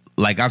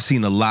 like, I've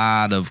seen a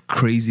lot of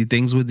crazy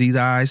things with these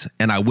guys,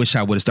 and I wish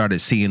I would have started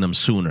seeing them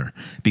sooner,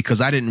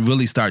 because I didn't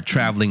really start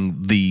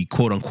traveling the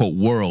quote-unquote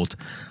world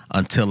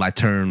until I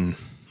turned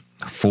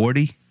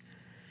 40.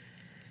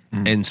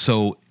 And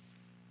so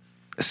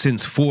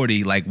since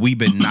 40, like, we've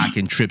been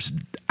knocking trips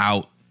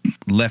out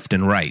left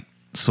and right.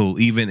 So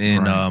even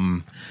in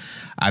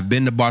I've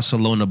been to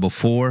Barcelona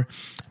before,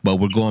 but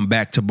we're going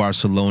back to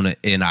Barcelona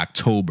in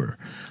October.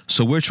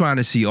 So we're trying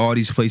to see all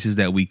these places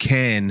that we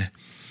can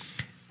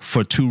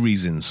for two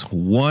reasons.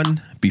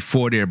 One,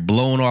 before they're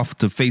blown off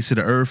the face of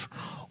the earth,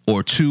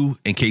 or two,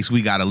 in case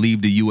we got to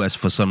leave the U.S.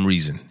 for some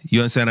reason.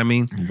 You understand what I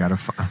mean? You got to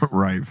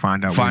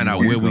find out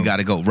where we got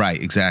to go. Right,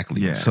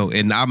 exactly. Yeah. So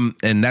and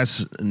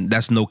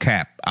that's no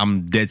cap.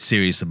 I'm dead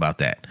serious about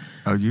that.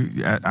 Oh,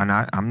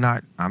 I'm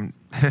not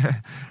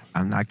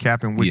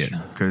capping with you,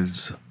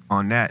 because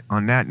on that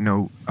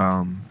note,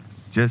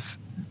 just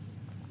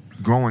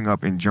growing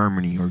up in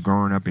Germany or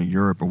growing up in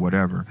Europe or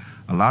whatever,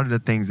 a lot of the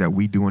things that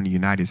we do in the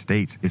United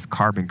States is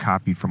carbon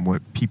copied from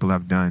what people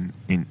have done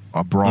in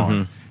abroad.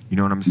 Mm-hmm. You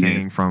know what I'm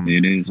saying? From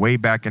way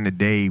back in the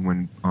day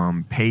when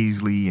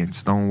Paisley and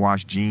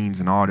stonewashed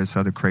jeans and all this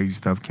other crazy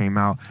stuff came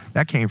out,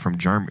 that came from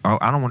Germany. Oh,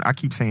 I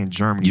keep saying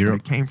Germany, but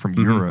it came from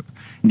Europe.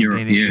 And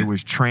it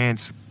was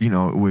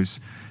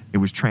it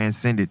was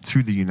transcended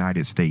to the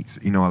United States.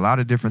 You know, a lot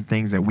of different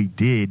things that we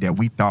did that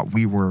we thought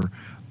we were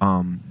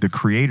the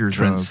creators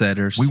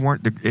trendsetters. We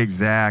weren't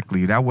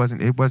exactly. It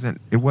wasn't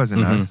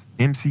us.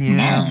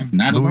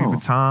 MCM, Louis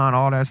Vuitton,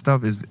 all that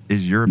stuff is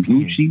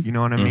European. Gucci. You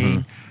know what I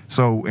mean?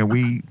 So,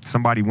 and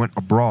somebody went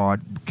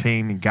abroad,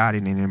 came and got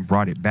it, and then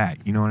brought it back.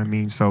 You know what I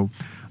mean? So,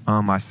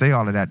 I say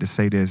all of that to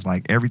say this: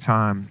 like, every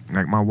time,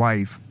 like, my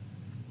wife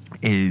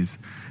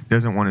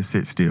doesn't want to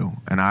sit still,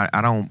 and I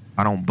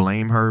don't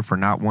blame her for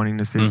not wanting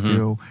to sit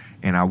still.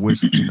 And I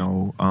wish,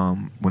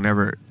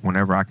 whenever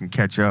I can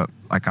catch up,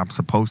 like I'm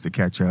supposed to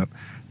catch up,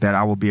 that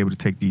I will be able to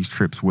take these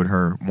trips with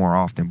her more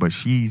often. But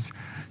she's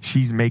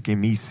making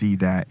me see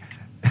that,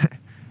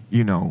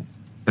 the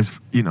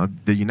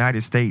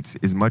United States,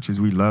 as much as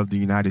we love the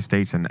United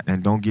States,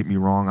 and don't get me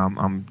wrong,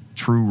 I'm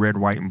true red,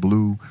 white, and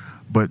blue,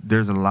 but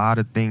there's a lot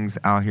of things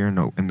out here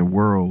in the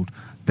world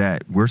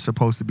that we're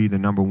supposed to be the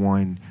number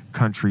one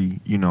country,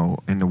 in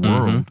the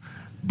world.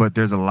 But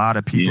there's a lot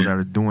of people that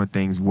are doing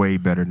things way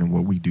better than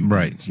what we do.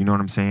 Right. Things, you know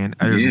what I'm saying?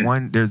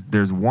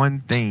 There's one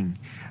thing,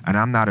 and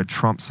I'm not a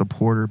Trump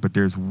supporter, but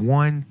there's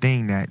one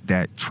thing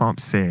that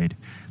Trump said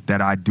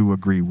that I do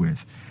agree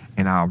with,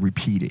 and I'll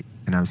repeat it.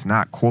 And it's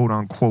not quote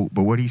unquote,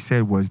 but what he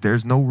said was,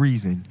 there's no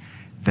reason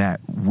that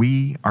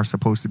we are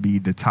supposed to be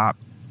the top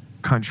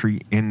country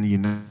in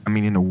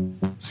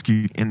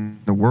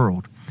the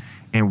world,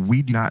 and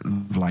we do not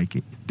live like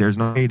it. There's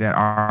no way that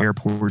our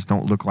airports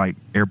don't look like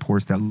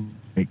airports that look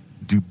like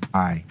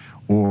Dubai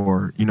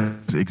or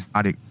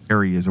exotic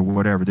areas or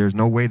whatever. There's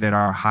no way that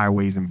our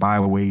highways and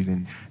byways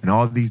and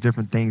all of these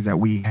different things that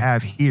we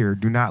have here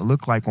do not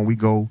look like when we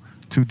go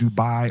to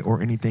Dubai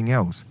or anything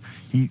else.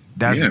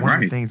 That's one of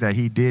the things that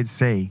he did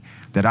say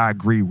that I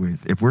agree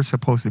with. If we're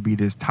supposed to be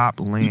this top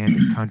land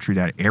and country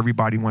that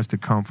everybody wants to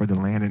come for the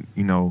land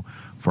and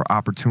for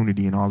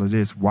opportunity and all of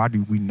this, why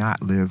do we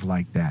not live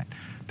like that?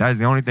 That is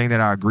the only thing that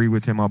I agree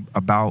with him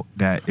about,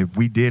 that if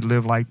we did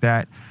live like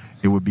that,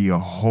 it would be a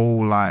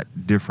whole lot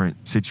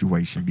different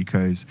situation,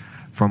 because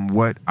from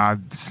what I've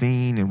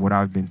seen and what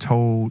I've been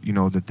told,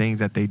 the things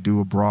that they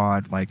do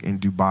abroad, like in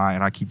Dubai,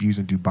 and I keep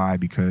using Dubai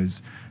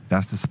because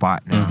that's the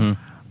spot now,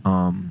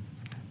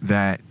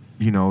 that,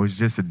 it's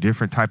just a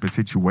different type of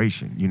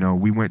situation.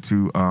 We went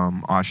to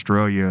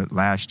Australia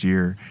last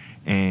year,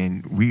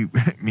 and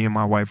me and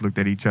my wife looked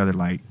at each other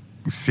like,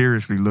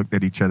 seriously looked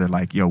at each other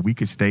like, yo, we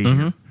could stay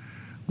here.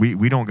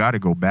 We don't got to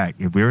go back.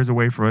 If there is a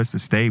way for us to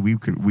stay, we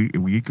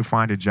could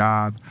find a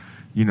job,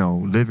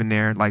 living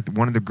there. Like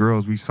one of the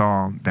girls we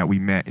saw that we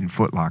met in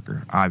Foot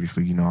Locker.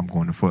 Obviously, I'm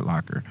going to Foot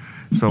Locker.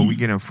 So we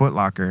get in Foot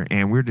Locker,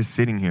 and we're just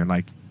sitting here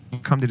like, you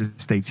come to the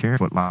States here in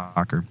Foot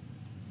Locker,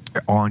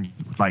 on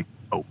like,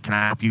 oh, can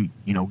I help you?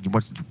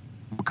 What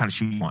kind of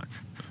shoe you want?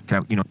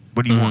 Can I,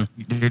 what do you want?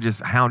 They're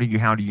just hounding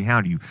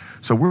you.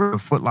 So we're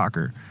at Foot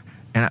Locker,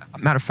 and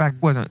matter of fact,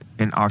 it wasn't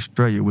in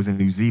Australia, it was in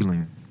New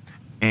Zealand,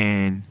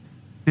 and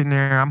sitting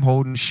there, I'm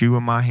holding the shoe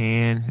in my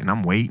hand, and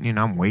I'm waiting, and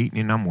I'm waiting,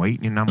 and I'm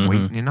waiting, and I'm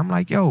waiting, and I'm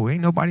like, yo,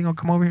 ain't nobody gonna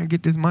come over here and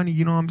get this money,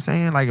 you know what I'm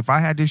saying? Like, if I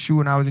had this shoe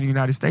and I was in the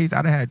United States,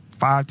 I'd have had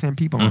 5-10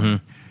 people on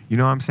it. You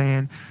know what I'm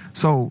saying?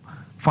 So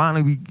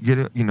finally we get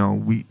it.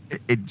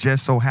 It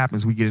just so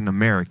happens we get an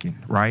American,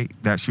 right?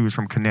 That she was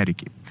from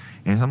Connecticut.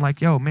 And I'm like,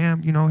 yo,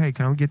 ma'am, hey,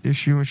 can I get this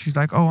shoe? And she's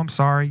like, oh, I'm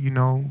sorry,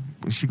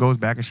 She goes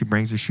back and she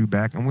brings the shoe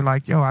back. And we're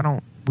like, yo,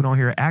 we don't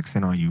hear an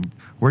accent on you.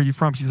 Where are you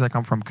from? She's like,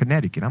 I'm from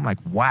Connecticut. I'm like,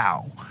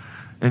 wow.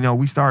 And,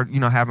 we start,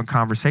 having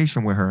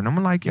conversation with her. And I'm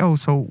like, yo,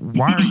 so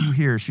why are you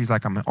here? She's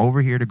like, I'm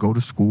over here to go to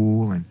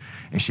school. And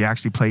she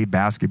actually played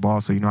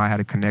basketball. So, I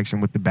had a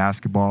connection with the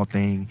basketball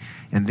thing.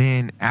 And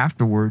then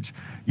afterwards,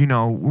 we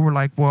were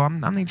like, well, I'm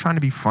not trying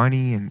to be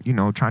funny and,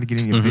 trying to get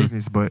in your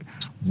business. But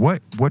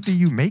what do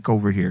you make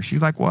over here?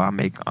 She's like, well,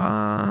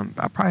 I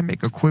probably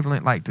make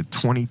equivalent like to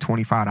 $20,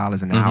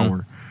 $25 an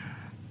hour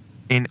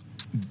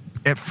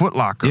at Foot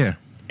Locker. Yeah.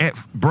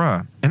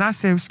 Bruh. And I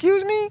said,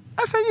 excuse me?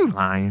 I said, you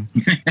lying.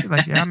 She's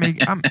like, yeah, I make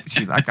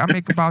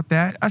about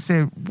that. I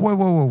said,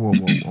 whoa.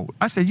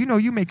 I said,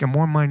 you making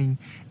more money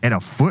at a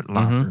Foot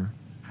Locker.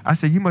 I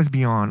said, you must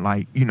be on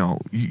like,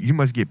 you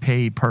must get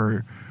paid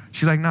per.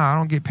 She's like, no, I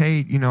don't get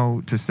paid,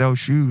 to sell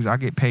shoes. I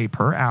get paid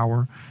per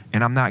hour,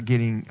 and I'm not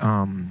getting,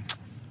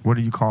 what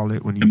do you call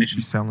it when you're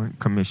selling?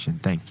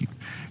 Commission. Thank you.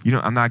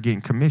 I'm not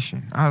getting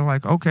commission. I was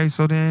like, okay,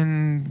 so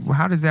then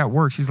how does that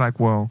work? She's like,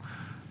 well,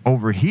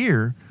 over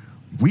here,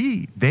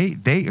 they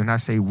and I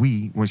say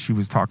we when she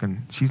was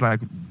talking, she's like,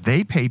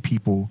 they pay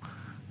people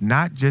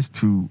not just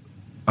to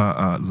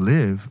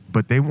live,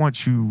 but they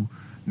want you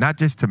not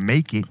just to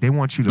make it, they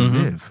want you to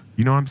live.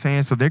 You know what I'm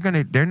saying? So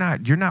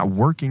you're not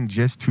working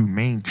just to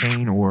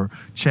maintain or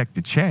check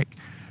to check.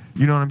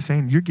 You know what I'm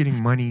saying? You're getting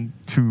money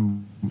to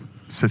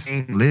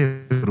sustain,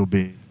 live a little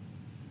bit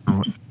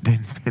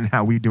than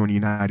how we do in the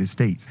United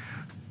States.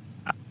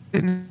 I'm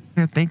sitting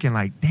there thinking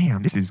like,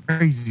 damn, this is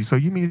crazy. So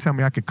you mean to tell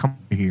me I could come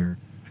here?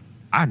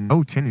 I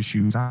know tennis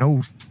shoes. I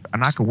know,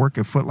 and I could work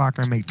at Foot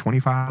Locker and make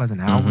 $25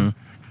 an hour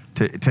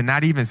to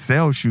not even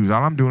sell shoes.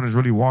 All I'm doing is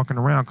really walking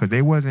around because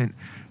they wasn't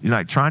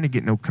trying to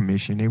get no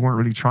commission. They weren't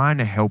really trying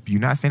to help you.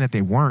 Not saying that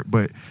they weren't,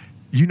 but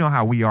you know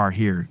how we are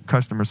here.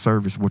 Customer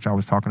service, which I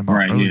was talking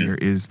about earlier,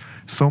 is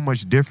so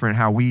much different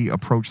how we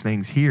approach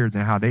things here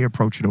than how they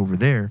approach it over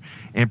there.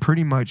 And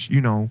pretty much,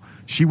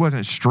 she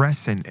wasn't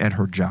stressing at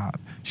her job.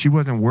 She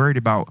wasn't worried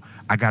about,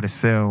 I got to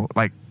sell.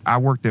 Like, I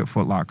worked at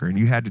Foot Locker, and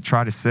you had to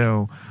try to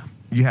sell.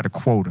 You had a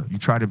quota. You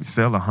tried to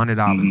sell $100,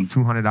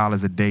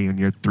 $200 a day in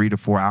your 3 to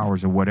 4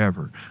 hours or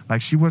whatever.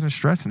 Like, she wasn't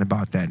stressing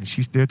about that. And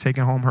she's still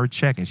taking home her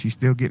check, and she's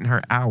still getting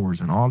her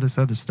hours and all this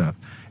other stuff.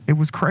 It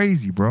was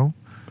crazy, bro.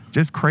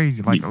 Just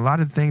crazy. Like, a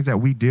lot of the things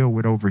that we deal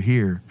with over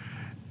here,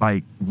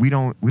 like, we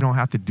don't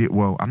have to deal.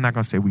 Well, I'm not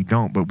gonna say we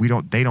don't, but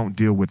they don't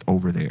deal with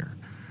over there.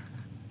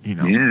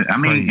 Yeah, I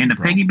mean, and to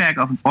piggyback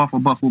off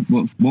of both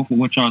of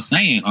what y'all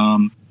saying,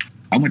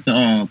 I went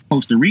to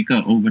Costa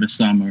Rica over the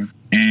summer,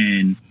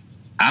 and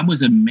I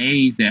was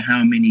amazed at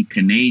how many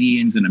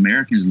Canadians and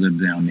Americans live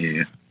down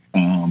there,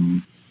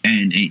 and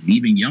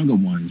even younger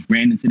ones.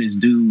 Ran into this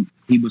dude.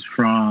 I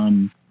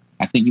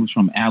think he was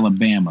from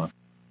Alabama.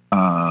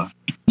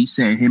 He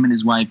said him and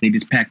his wife, they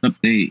just packed up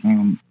their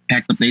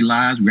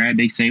lives, grabbed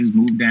their savings,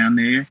 moved down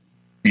there,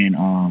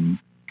 and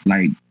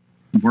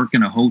work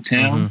in a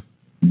hotel,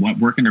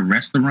 work in a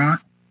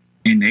restaurant,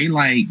 and they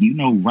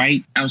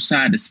right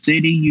outside the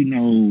city,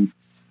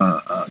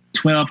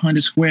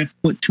 1,200 square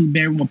foot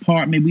 2-bedroom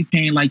apartment. We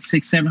paying like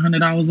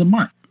 $600-700 a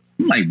month.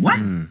 I'm like, what?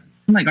 I'm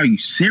like, are you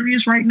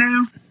serious right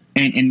now?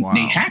 And wow.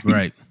 They happy.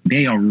 Right.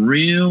 They are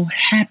real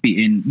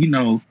happy, and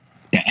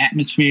the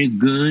atmosphere is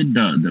good.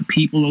 The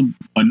people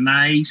are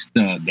nice.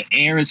 The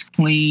air is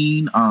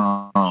clean.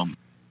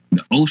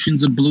 The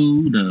oceans are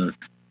blue.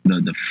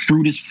 The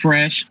fruit is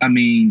fresh. I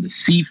mean, the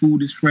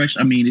seafood is fresh.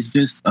 I mean, it's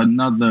just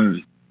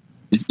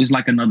it's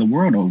like another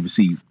world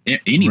overseas.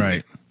 Anyway.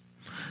 Right.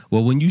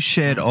 Well, when you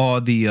shed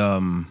all the I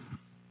don't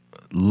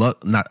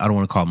want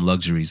to call them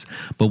luxuries,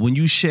 but when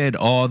you shed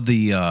all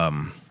the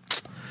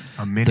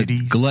amenities,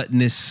 the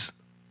gluttonous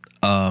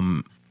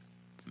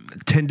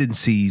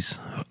tendencies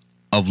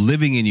of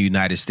living in the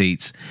United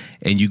States,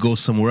 and you go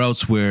somewhere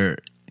else where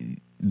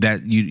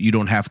that you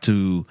don't have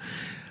to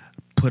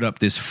put up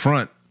this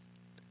front,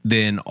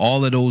 then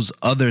all of those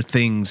other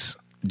things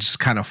just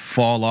kind of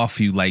fall off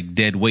you like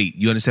dead weight.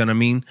 You understand what I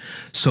mean?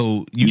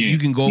 So you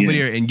can go over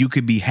there and you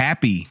could be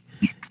happy,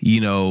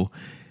 in a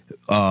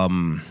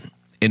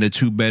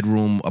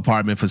 2-bedroom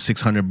apartment for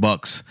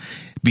 $600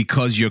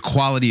 because your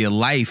quality of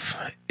life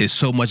is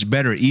so much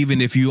better.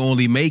 Even if you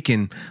only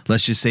making,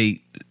 let's just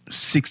say,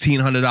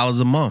 $1,600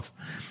 a month.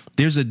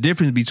 There's a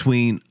difference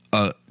between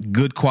a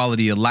good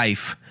quality of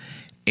life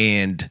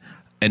and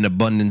an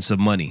abundance of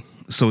money.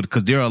 So,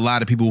 because there are a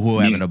lot of people who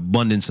have an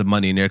abundance of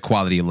money and their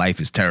quality of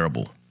life is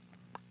terrible.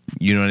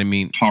 You know what I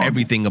mean? Horrible.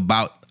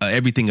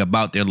 Everything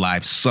about their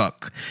lives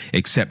suck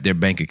except their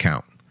bank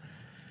account.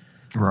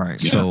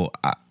 Right. So,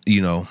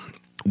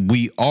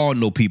 we all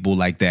know people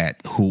like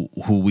that who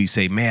we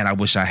say, man, I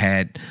wish I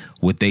had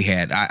what they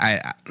had.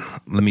 I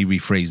let me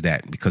rephrase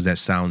that because that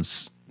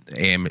sounds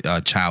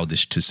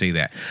childish to say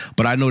that.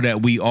 But I know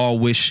that we all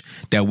wish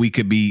that we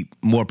could be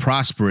more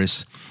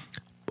prosperous.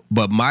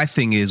 But my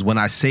thing is, when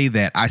I say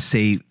that, I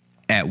say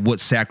at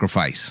what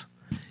sacrifice?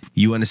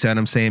 You understand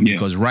what I'm saying? Yeah.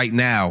 Because right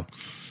now,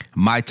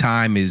 my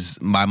time is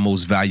my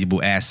most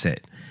valuable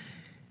asset.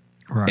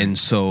 Right. And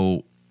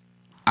so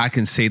I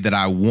can say that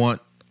I want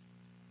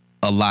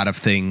a lot of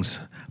things,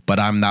 but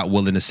I'm not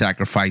willing to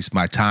sacrifice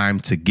my time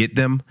to get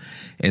them.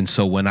 And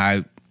so when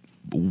I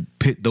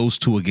pit those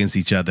two against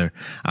each other,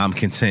 I'm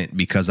content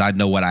because I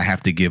know what I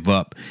have to give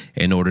up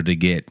in order to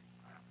get,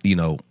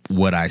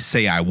 what I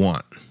say I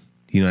want.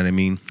 You know what I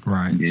mean?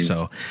 Right. Yeah.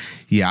 So,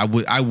 yeah,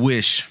 I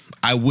wish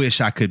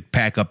I could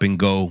pack up and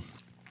go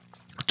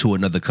to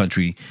another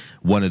country,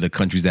 one of the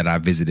countries that I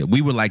visited.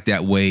 We were like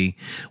that way.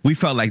 We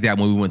felt like that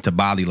when we went to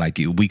Bali, like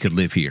we could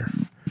live here.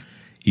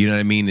 You know what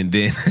I mean? And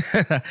then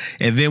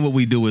and then what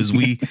we do is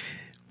we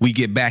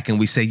get back and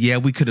we say, yeah,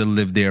 we could have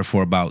lived there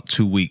for about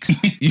 2 weeks.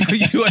 You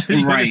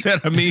Right.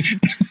 understand what I mean?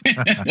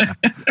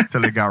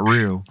 Till it got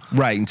real.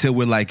 Right. Until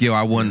we're like, yo,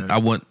 I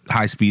want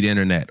high speed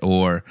internet,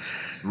 or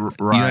Right.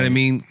 you know what I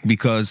mean?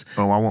 Because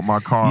Oh, I want my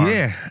car.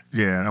 Yeah.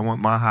 Yeah. I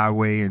want my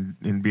highway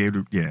and be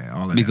able to,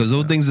 all of because that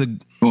those stuff. things are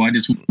Oh, I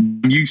just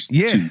used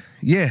to.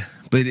 Yeah.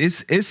 But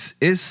it's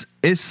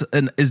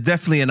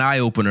definitely an eye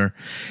opener.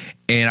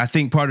 And I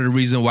think part of the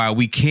reason why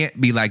we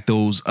can't be like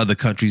those other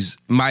countries,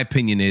 my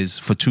opinion, is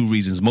for two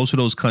reasons. Most of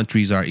those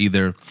countries are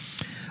either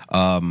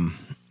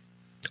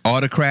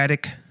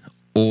autocratic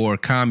or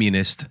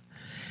communist,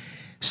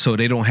 so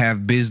they don't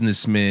have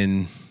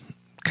businessmen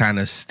kind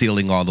of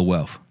stealing all the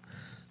wealth.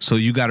 So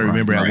you got to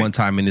remember, at one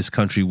time in this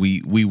country, we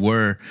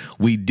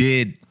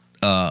did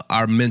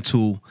our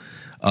mental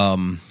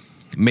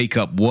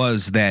makeup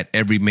was that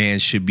every man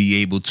should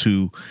be able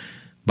to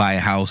buy a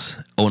house,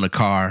 own a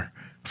car,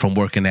 from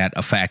working at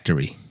a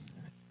factory.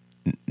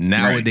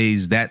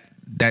 Nowadays, that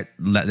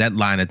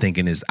line of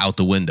thinking is out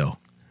the window.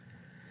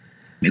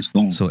 It's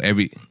gone. So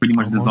pretty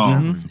much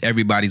dissolved.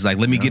 everybody's like,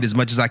 let me get as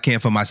much as I can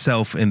for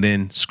myself, and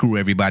then screw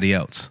everybody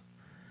else.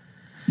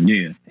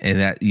 Yeah. And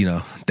that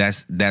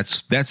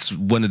that's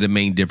one of the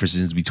main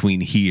differences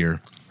between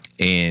here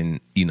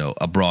and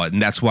abroad.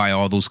 And that's why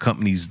all those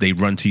companies, they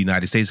run to the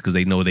United States, because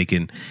they know they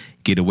can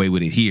get away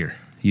with it here.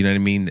 You know what I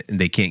mean? And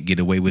they can't get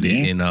away with it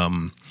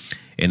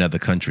in other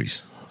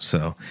countries.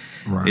 So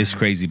it's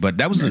crazy. But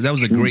that was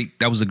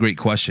a great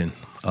question.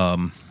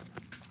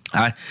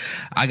 I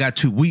got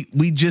to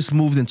we just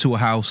moved into a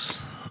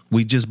house.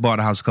 We just bought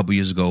a house a couple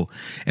years ago,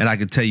 and I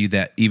can tell you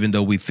that even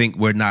though we think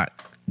we're not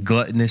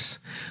gluttonous,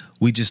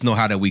 we just know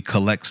how that we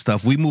collect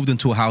stuff. We moved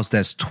into a house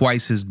that's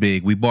twice as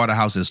big. We bought a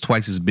house that's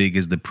twice as big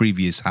as the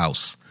previous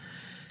house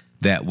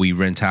that we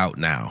rent out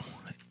now.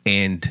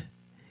 And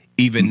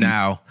even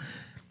now,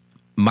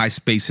 my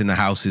space in the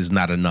house is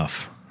not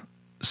enough.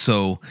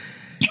 So,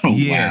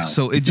 wow.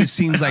 so it just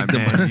seems like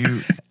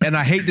and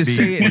I hate to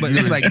say it, but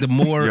it's like the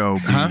more...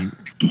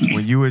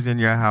 When you was in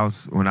your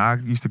house, when I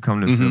used to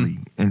come to Philly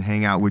and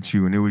hang out with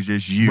you, and it was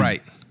just you.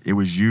 Right. It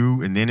was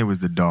you, and then it was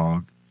the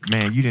dog.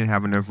 Man, you didn't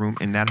have enough room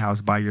in that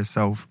house by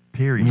yourself,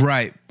 period.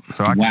 Right.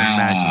 So I can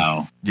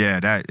imagine.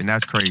 Yeah,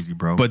 that's crazy,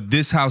 bro. But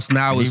this house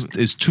now is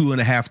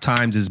 2.5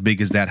 times as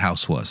big as that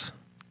house was.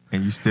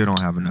 And you still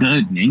don't have enough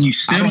Good. room. And you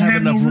still I don't have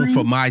enough no room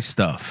for my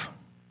stuff.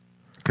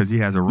 Because he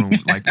has a room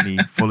like me,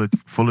 full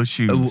of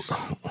shoes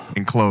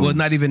and clothes. Well,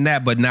 not even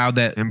that, but now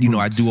that And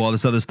I boots. do all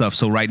this other stuff.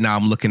 So right now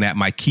I'm looking at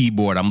my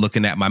keyboard, I'm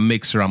looking at my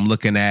mixer, I'm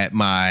looking at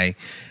my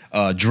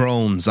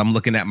drones, I'm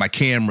looking at my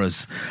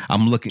cameras,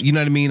 I'm looking, you know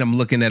what I mean? I'm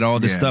looking at all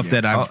the stuff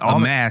that I've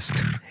amassed,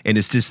 and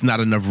it's just not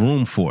enough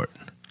room for it.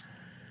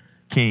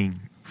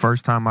 King,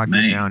 first time I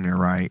get down there,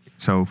 right?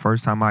 So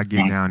first time I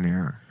get down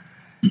there,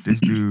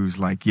 this dude's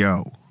like,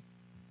 yo,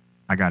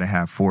 I gotta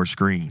have 4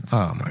 screens.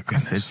 Oh my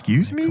goodness! I said,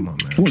 excuse me? Come on,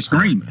 man. 4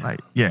 screens.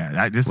 Like,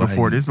 this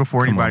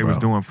before anybody was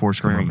doing 4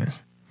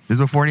 screens. This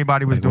before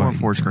anybody was doing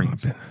 4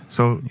 screens.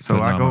 So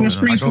I go 4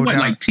 screens for what? down.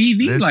 Like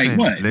TV? Like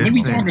what? What are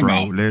we talking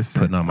bro, about?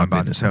 Listen, Putting all I'm my about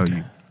to business tell out you.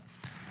 there.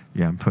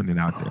 Yeah, I'm putting it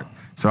out there.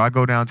 So I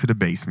go down to the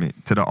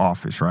basement, to the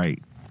office,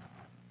 right?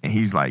 And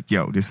he's like,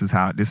 yo, this is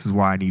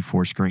why I need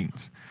 4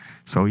 screens.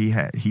 So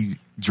he's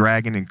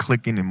dragging and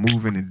clicking and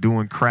moving and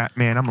doing crap.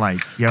 Man, I'm like,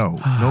 yo,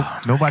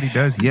 nobody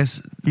does it.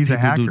 Yes, he's a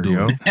hacker,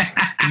 yo.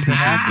 He's a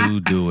hacker. People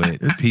do it.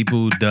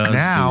 People does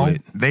now, do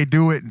it. They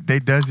do it. They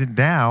does it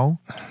now.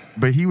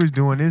 But he was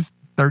doing this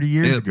 30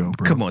 years ago,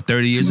 bro. Come on,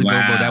 30 years ago,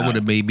 bro. That would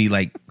have made me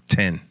like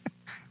 10.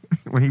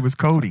 When he was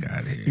coding. Fuck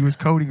outta here. He was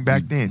coding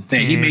back then.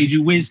 Hey, he made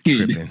you whiz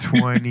kid. Tripping.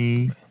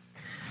 20,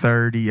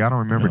 30. I don't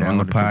remember that. On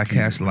the on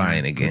computer. podcast,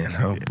 lying again.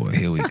 Oh boy,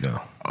 here we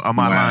go. Am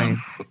I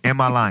lying? Am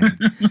I lying?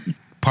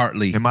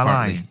 Partly. Am I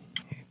lying?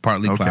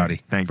 Partly Okay,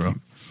 cloudy. thank bro.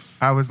 you.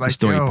 I was like,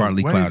 story yo,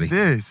 partly what cloudy. is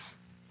this?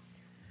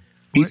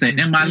 He What said, is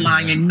am I this?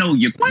 lying? No,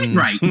 you're quite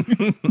right.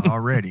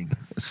 Already.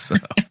 So,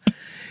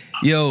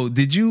 yo,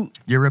 did you?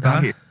 You're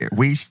about here.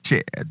 We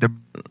share the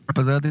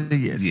purpose of the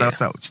year. Yeah.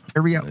 So,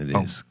 cheerio. It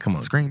is. Come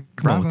on. Scream.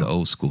 Come on with the Bravo.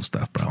 old school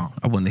stuff, bro. Come on.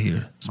 I want to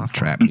hear some My fault.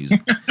 trap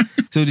music.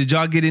 So did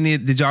y'all get any?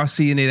 Did y'all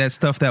see any of that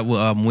stuff that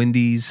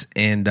Wendy's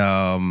and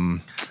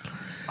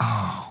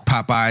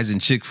Popeyes and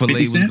Chick-fil-A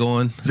 50 was Cent?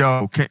 going?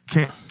 Yo,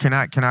 can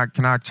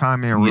I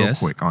chime in real Yes.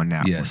 quick on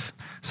that Yes.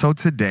 one? So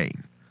today,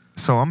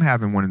 I'm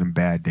having one of them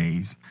bad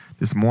days.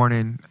 This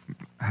morning,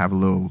 have a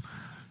little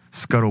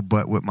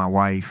scuttlebutt with my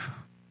wife.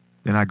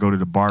 Then I go to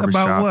the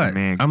barbershop. About what?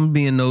 Man, I'm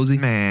being nosy.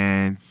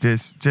 Man,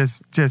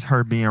 just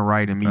her being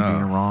right and me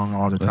being wrong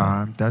all the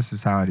time. That's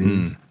just how it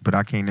is. But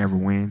I can't never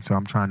win, so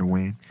I'm trying to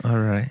win. All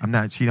right. I'm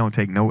not. She don't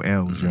take no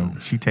L's, yo.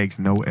 She takes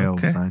no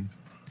L's, son.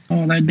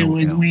 All I do No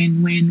is L's.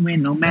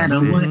 win, no matter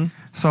what.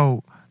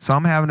 So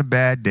I'm having a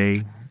bad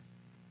day.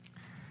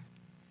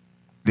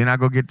 Then I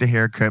go get the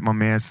haircut. My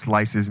man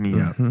slices me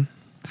up.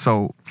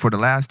 So for the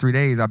last 3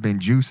 days, I've been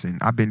juicing.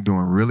 I've been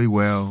doing really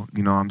well.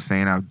 You know what I'm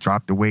saying? I've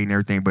dropped the weight and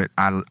everything. But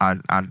I'm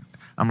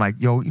like,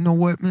 yo, you know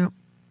what, man?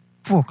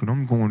 Fuck it.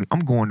 I'm going to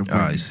Wendy's. All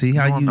right, see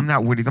how I'm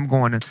not Wendy's. I'm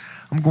going to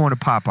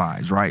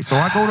Popeyes, right? So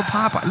I go to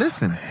Popeyes.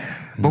 Listen,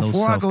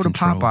 before I go to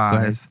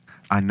Popeyes,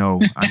 I know.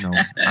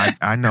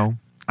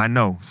 I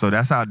know. So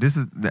that's how this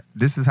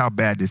is how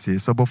bad this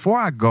is. So before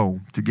I go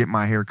to get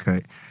my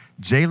haircut,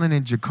 Jalen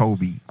and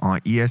Jacoby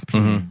on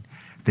ESPN,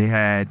 they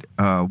had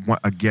a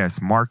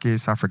guest,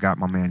 Marcus, I forgot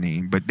my man's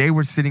name, but they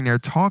were sitting there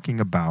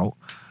talking about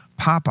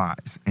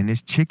Popeyes and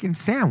this chicken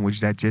sandwich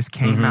that just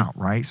came out,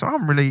 right? So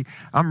I'm really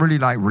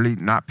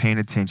not paying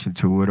attention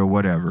to it or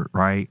whatever,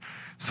 right?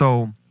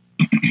 So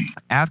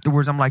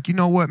afterwards, I'm like, you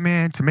know what,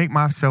 man? To make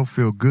myself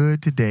feel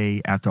good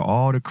today, after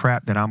all the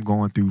crap that I'm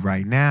going through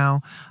right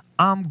now,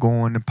 I'm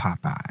going to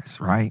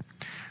Popeyes, right?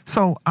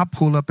 So I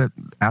pull up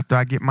after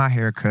I get my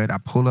haircut, I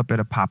pull up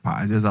at a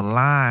Popeyes. There's a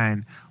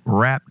line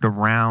wrapped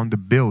around the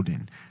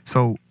building.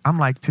 So I'm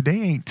like,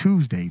 today ain't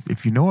Tuesdays.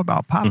 If you know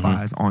about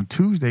Popeyes, on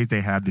Tuesdays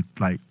they have the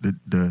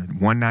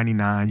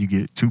 $1.99, you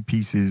get 2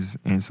 pieces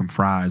and some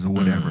fries or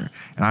whatever.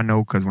 And I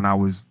know because when I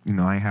was,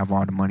 I ain't have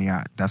all the money,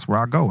 that's where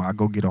I go. I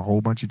go get a whole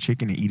bunch of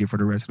chicken and eat it for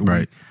the rest of the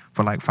week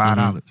for like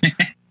 $5.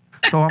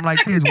 So I'm like,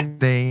 today's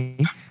Wednesday.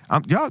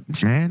 Y'all,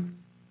 man,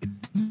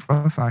 it's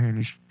rough out here in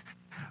this.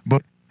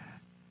 But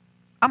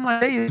I'm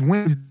like, hey, it's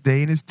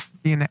Wednesday and it's 2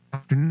 in the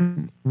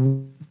afternoon.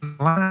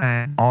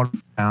 Line all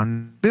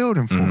around the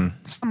building for it.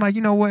 So I'm like,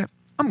 you know what?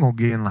 I'm going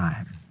to get in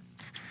line.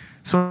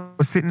 So I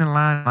was sitting in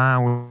line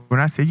when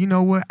I said, you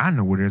know what? I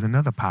know where there's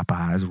another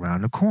Popeyes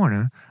around the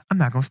corner. I'm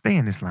not going to stay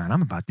in this line.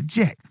 I'm about to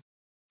jet.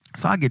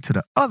 So I get to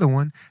the other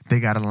one. They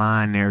got a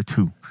line there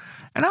too.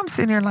 And I'm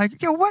sitting there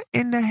like, yo, what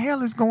in the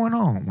hell is going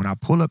on? When I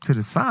pull up to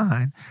the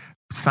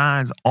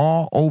signs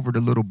all over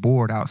the little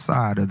board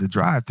outside of the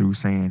drive-thru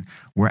saying,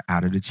 we're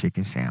out of the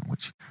chicken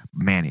sandwich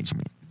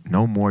management.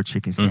 No more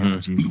chicken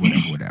sandwiches,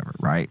 whatever,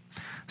 right?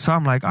 So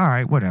I'm like, all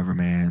right, whatever,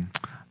 man.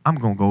 I'm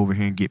going to go over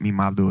here and get me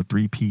my little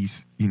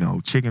 3-piece,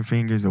 chicken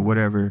fingers or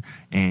whatever,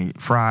 and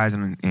fries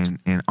and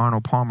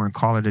Arnold Palmer and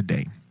call it a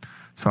day.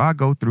 So I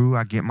go through,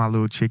 I get my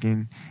little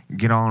chicken,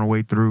 get on the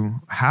way through.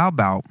 How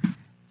about it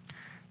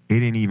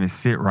didn't even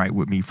sit right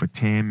with me for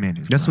 10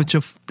 minutes? That's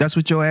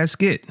what your ass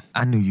get.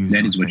 I knew you was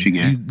That is what you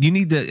get. You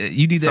need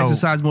to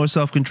exercise more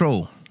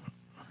self-control.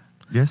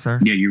 Yes, sir.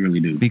 Yeah, you really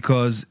do.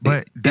 Because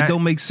it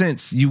don't make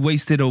sense. You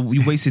wasted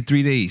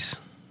 3 days.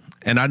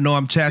 And I know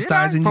I'm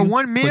chastising for you,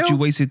 one meal? But you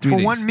wasted 3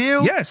 days. For one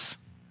meal? Yes.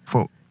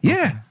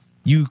 Okay.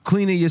 You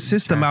cleaning your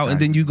system out, and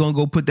then you going to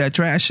go put that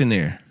trash in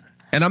there.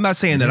 And I'm not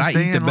saying that I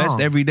eat the best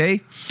every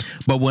day,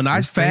 but when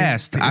I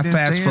fast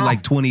for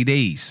like 20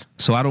 days.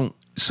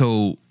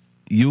 So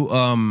you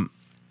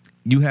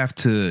have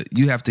to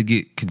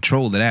get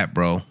control of that,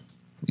 bro.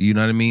 You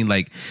know what I mean?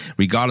 Like,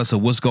 regardless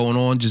of what's going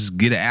on, just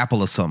get an apple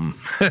or something.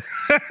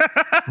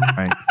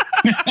 Right.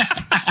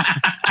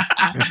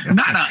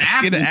 Not an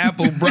apple. Get an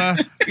apple, bruh.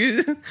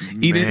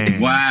 Eat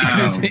it.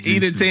 Wow.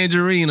 Eat a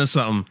tangerine or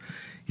something.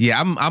 Yeah,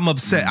 I'm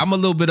upset. I'm a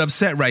little bit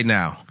upset right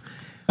now.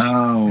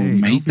 Oh, Hey, man,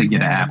 you don't be should get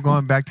an mad. I'm apple.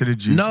 going back to the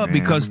juice. No, man.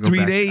 because I'm gonna 3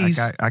 go back. days.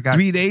 I got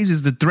 3 days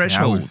is the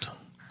threshold.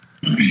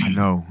 I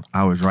know.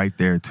 I was right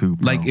there too,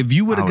 bro. Like, if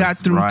you would have got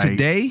through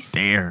today,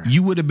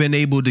 you would have been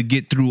able to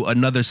get through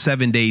another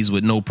 7 days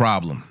with no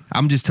problem.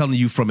 I'm just telling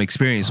you from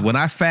experience. When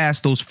I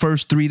fast, those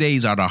first 3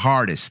 days are the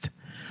hardest.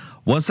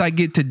 Once I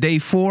get to day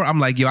 4, I'm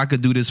like, yo, I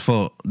could do this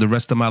for the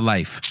rest of my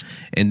life.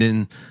 And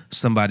then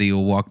somebody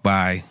will walk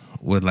by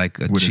with like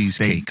a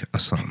cheesecake or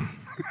something.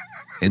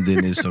 And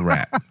then it's a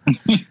wrap.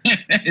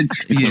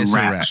 It's a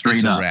wrap.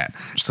 It's a wrap.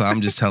 So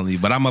I'm just telling you.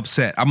 But I'm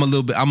upset. I'm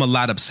a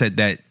lot upset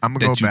that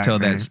you tell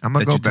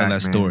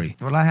that story.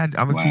 Well, I'm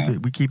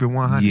gonna keep it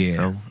 100. Yeah.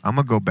 So I'm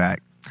gonna go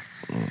back.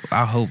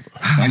 I hope.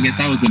 I guess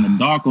I was in the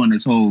dark on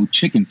this whole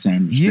chicken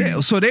sandwich.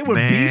 Yeah, so they were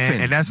beefing.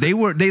 And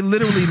they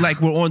literally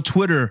like were on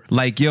Twitter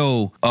like,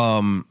 yo,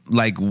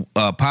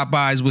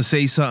 Popeyes would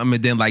say something,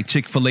 and then like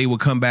Chick-fil-A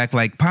would come back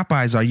like,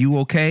 Popeyes, are you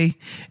okay?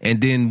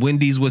 And then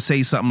Wendy's would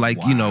say something like,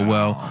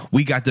 well,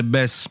 we got the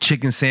best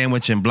chicken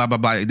sandwich and blah blah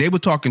blah. They were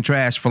talking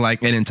trash for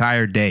like an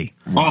entire day.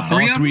 All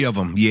three of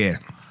them. Yeah.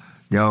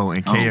 Yo,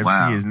 and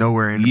KFC is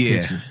nowhere in the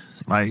picture.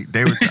 Like,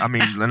 they were,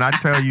 when I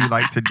tell you,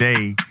 like,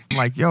 today, I'm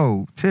like,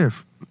 yo,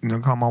 Tiff,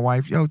 call my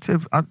wife, yo,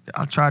 Tiff, I'll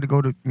try to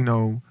go to,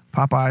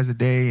 Popeyes a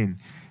day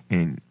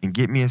and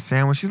get me a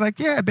sandwich. She's like,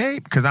 yeah,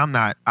 babe, because I'm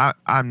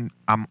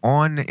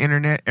on the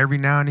internet every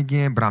now and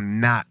again, but I'm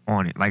not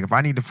on it. Like, if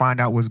I need to find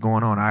out what's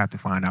going on, I have to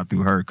find out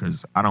through her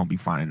because I don't be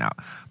finding out.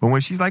 But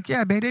when she's like,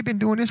 yeah, babe, they've been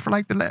doing this for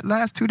like the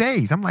last 2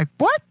 days. I'm like,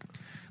 what?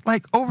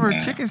 Like, over a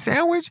chicken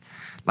sandwich?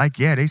 Like,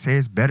 yeah, they say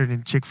it's better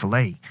than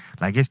Chick-fil-A.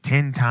 Like, it's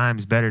 10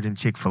 times better than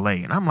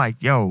Chick-fil-A. And I'm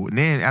like, yo. And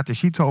then after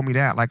she told me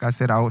that, like I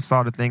said, I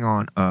saw the thing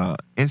on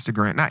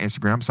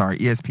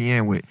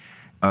ESPN with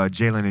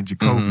Jalen and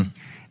Jacoby.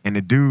 And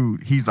the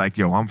dude, he's like,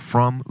 yo, I'm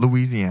from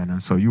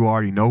Louisiana, so you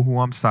already know who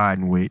I'm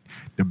siding with,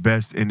 the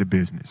best in the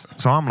business.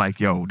 So I'm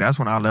like, yo, that's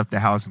when I left the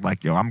house.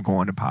 Like, yo, I'm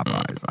going to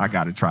Popeyes. I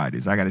got to try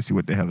this. I got to see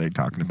what the hell they're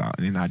talking about.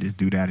 And then I just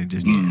do that and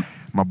just,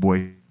 my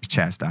boy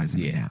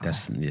chastising me now.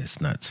 That's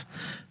nuts.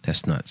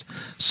 That's nuts.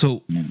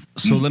 So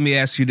let me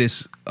ask you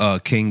this,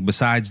 King.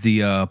 Besides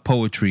the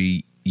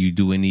poetry, you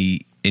do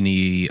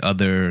any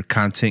other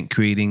content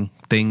creating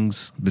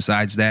things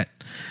besides that?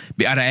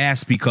 I'd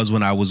ask because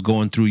when I was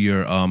going through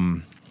your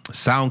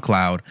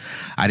SoundCloud,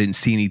 I didn't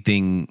see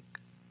anything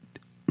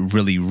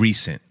really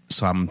recent.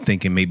 So I'm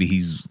thinking maybe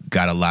he's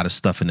got a lot of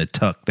stuff in the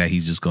tuck that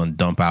he's just going to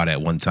dump out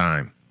at one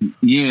time.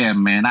 Yeah,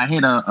 man. I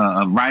hit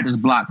a writer's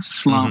block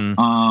slump.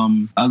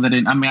 Other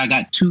than, I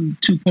got two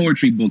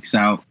poetry books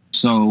out.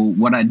 So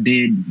what I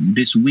did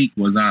this week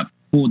was I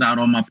pulled out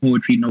all my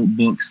poetry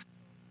notebooks.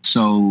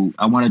 So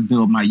I want to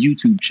build my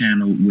YouTube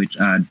channel, which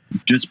I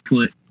just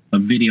put a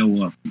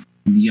video up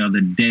the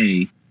other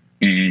day,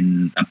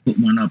 and I put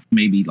one up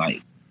maybe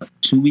like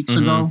 2 weeks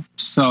ago.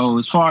 So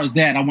as far as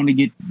that, I want to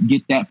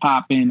get that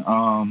popping.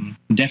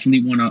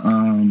 Definitely want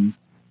to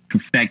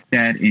perfect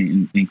that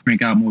and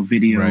crank out more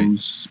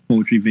videos,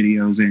 poetry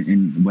videos,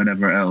 and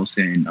whatever else,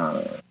 and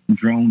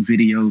drone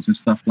videos and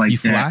stuff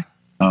like that.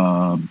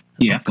 Yeah,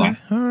 okay. I fly.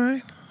 All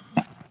right.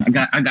 I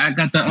got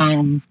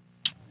the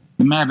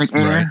Mavic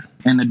Air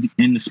in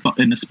the spot.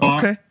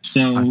 Okay.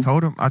 So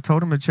I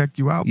told him to check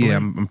you out. Yeah,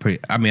 boy. I'm pretty.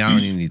 I mean, I don't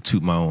even need to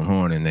toot my own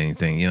horn and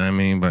anything. You know what I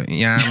mean? But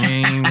no.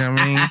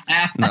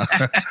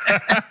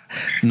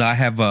 No, I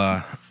have.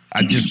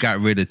 I just got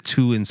rid of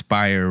 2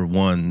 Inspire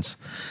ones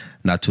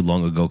not too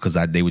long ago because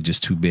they were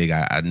just too big.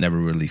 I never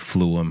really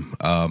flew them.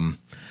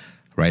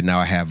 Right now,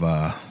 I have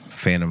a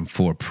Phantom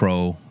 4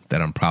 Pro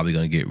that I'm probably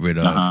going to get rid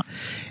of,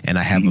 and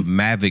I have a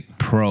Mavic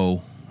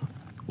Pro,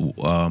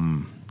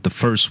 the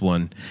first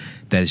one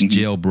that is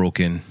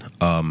jailbroken.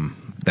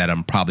 That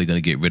I'm probably going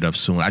to get rid of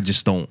soon. I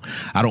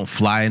don't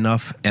fly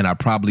enough, and I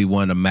probably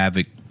want a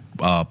Mavic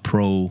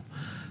Pro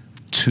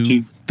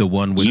 2, the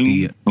one with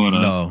the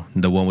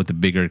one with the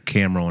bigger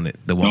camera on it,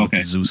 the one with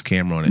the Zeus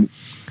camera on it.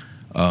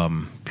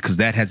 Because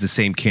that has the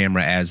same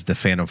camera as the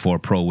Phantom 4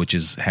 Pro, which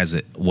has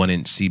a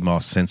 1-inch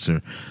CMOS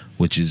sensor,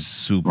 which is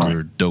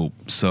super dope.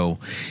 So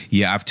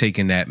yeah, I've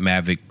taken that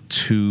Mavic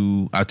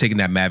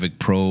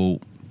Pro,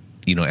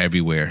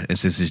 everywhere. And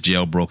since it's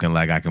jailbroken,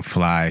 like I can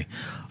fly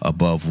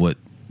above what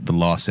the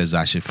law says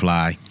I should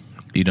fly.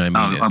 You know what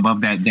I mean? Above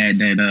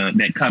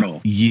that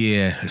cutoff.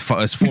 Yeah,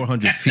 it's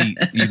 400 feet.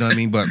 You know what I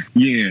mean? But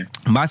yeah,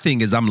 my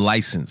thing is I'm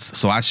licensed,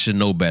 so I should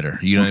know better.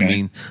 You know what I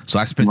mean? So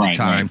I spent the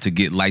time to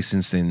get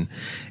licensed and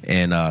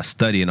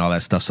study and all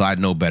that stuff, so I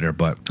know better.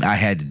 But I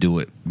had to do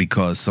it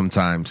because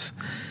sometimes,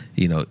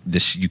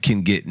 you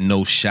can get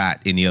no shot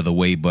any other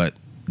way but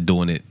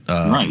doing it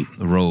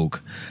rogue.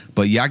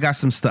 But yeah, I got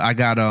some stuff. I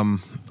got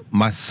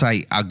my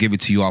site, I'll give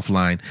it to you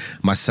offline.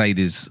 My site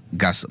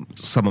got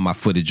some of my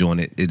footage on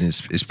it.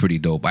 It's pretty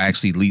dope. I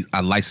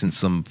licensed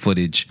some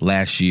footage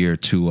last year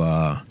to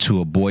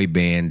a boy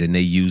band, and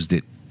they used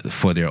it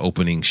for their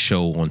opening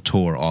show on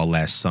tour all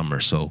last summer.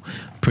 So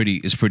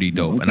it's pretty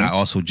dope. Okay. And I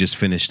also just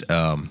finished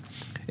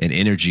an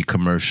energy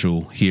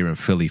commercial here in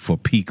Philly for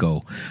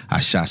Pico.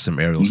 I shot some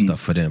aerial stuff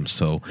for them.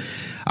 So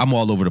I'm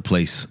all over the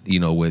place,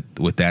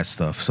 with that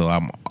stuff. So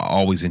I'm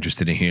always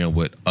interested in hearing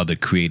what other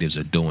creatives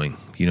are doing.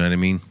 You know what I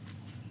mean?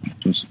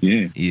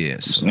 Yeah.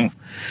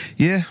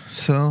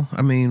 So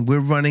I mean, we're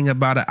running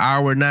about an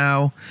hour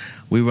now.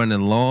 We're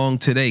running long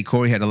today.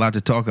 Corey had a lot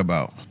to talk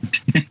about.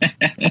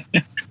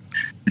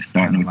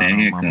 Starting with that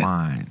haircut. On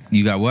my mind.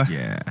 You got what?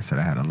 Yeah, I said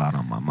I had a lot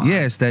on my mind.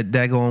 Yeah, it's that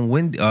daggone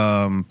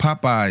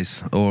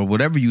Popeyes or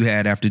whatever you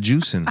had after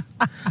juicing.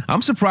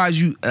 I'm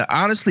surprised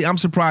honestly, I'm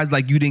surprised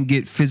like you didn't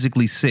get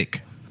physically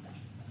sick.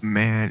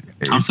 Man,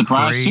 I'm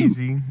surprised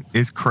crazy. Too.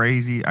 It's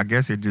crazy. I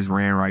guess it just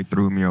ran right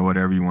through me or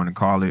whatever you want to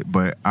call it.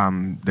 But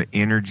the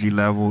energy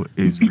level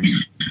is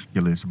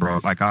ridiculous,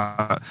 bro. Like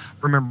I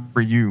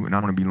remember you, and I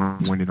don't want to be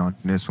long-winded on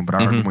this one, but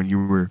I remember when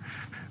you were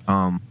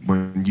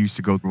when you used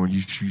to go through and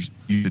you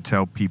used to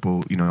tell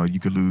people, you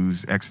could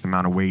lose X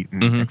amount of weight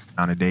in X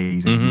amount of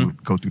days, and you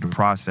would go through the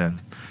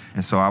process.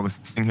 And so I was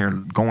sitting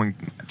here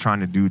trying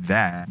to do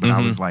that, but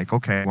I was like,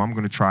 okay, well, I'm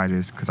going to try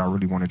this because I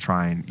really want to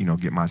try and,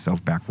 get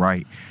myself back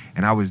right.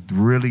 And I was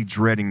really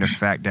dreading the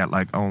fact that,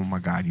 like, oh my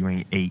God, you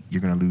ain't ate,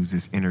 you're going to lose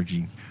this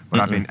energy.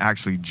 But I've been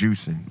actually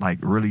juicing, like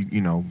really,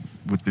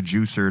 with the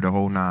juicer, the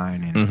whole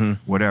 9 and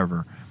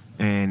whatever.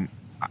 And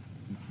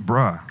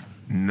bruh,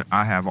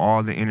 I have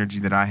all the energy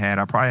that I had.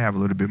 I probably have a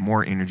little bit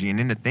more energy. And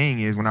then the thing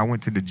is, when I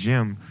went to the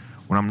gym,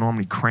 when I'm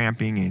normally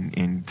cramping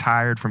and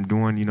tired from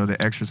doing,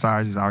 the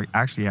exercises, I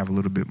actually have a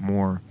little bit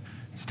more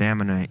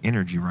stamina and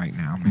energy right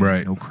now. Man.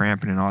 Right. No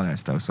cramping and all that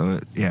stuff. So,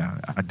 yeah,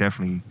 I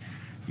definitely,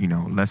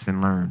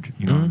 lesson learned.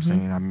 You know what I'm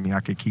saying? I mean, I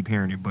could keep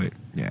hearing it, but,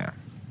 yeah,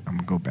 I'm going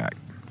to go back.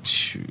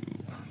 Shoot.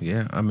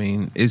 Yeah, I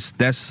mean,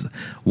 that's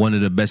one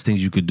of the best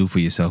things you could do for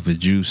yourself is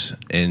juice.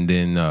 And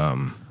then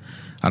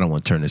I don't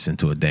want to turn this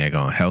into a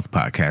daggone health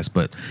podcast,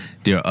 but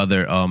there are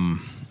other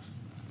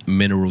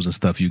minerals and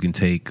stuff you can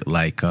take,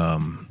 like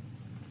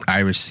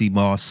Irish sea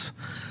moss,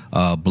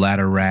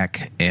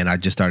 bladderwrack, and I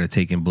just started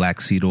taking black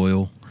seed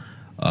oil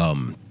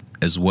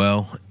as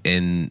well.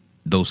 And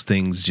those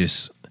things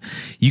just,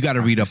 you got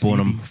to read up on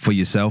them for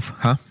yourself,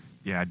 huh?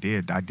 Yeah, I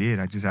did.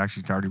 I just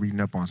actually started reading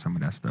up on some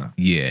of that stuff.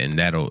 Yeah, and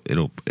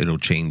it'll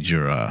change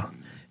your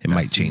it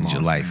might change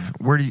your life. Man.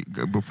 Where do you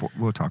go before?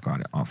 We'll talk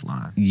about it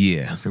offline.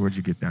 Yeah. So where'd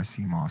you get that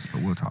sea moss?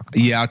 But we'll talk about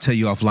it. Yeah, I'll tell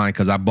you offline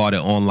because I bought it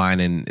online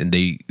and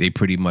they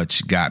pretty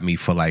much got me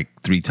for like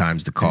 3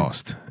 times the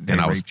cost. They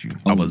and I was you.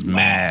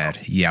 mad.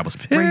 Yeah, I was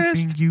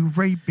pissed.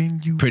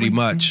 Raping you. Pretty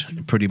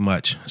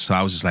much. So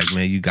I was just like,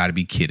 man, you got to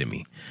be kidding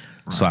me.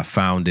 Right. So I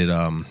found it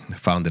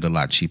a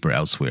lot cheaper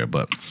elsewhere,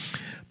 but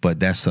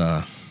that's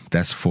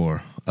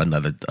for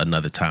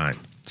another time.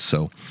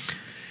 So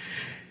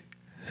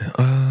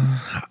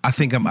I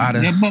think I'm out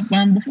of. Yeah, but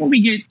before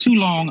we get too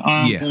long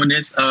on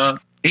this,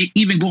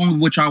 even going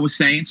with what y'all was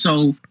saying,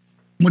 so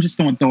we're just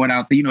going to throw it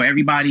out there. You know,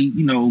 everybody,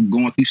 you know,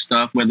 going through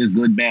stuff, whether it's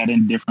good, bad,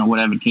 and different,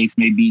 whatever the case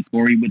may be.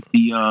 Corey with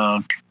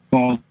the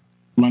fall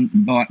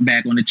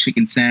back on the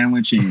chicken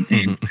sandwich,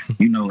 and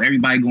you know,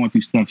 everybody going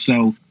through stuff.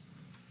 So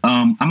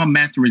I'm a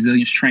master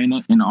resilience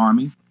trainer in the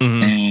Army,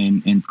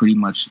 and pretty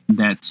much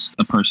that's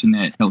a person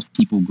that helps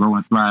people grow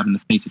and thrive in the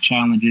face of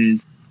challenges.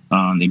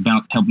 They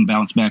help them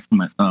bounce back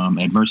from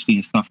adversity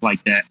and stuff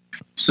like that.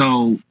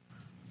 So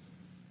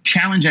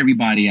challenge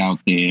everybody out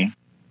there.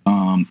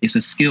 It's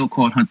a skill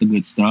called Hunt the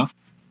Good Stuff.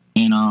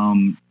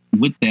 And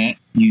with that,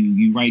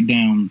 you write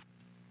down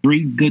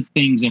 3 good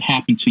things that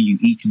happen to you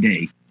each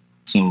day.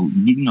 So,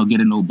 you know,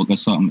 get a notebook or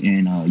something,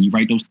 and you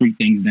write those 3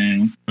 things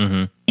down.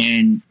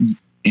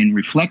 And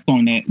reflect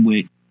on that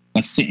with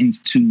a sentence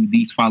to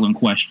these following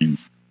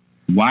questions.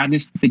 Why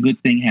does the good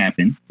thing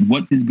happen?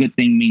 What this good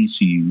thing means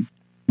to you?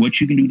 What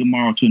you can do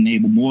tomorrow to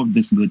enable more of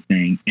this good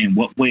thing, and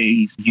what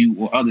ways you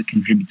or others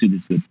contribute to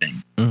this good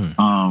thing.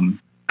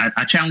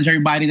 I challenge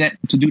everybody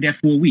to do that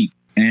for a week,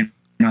 and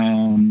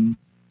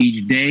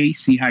each day,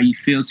 see how you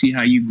feel, see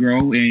how you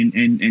grow,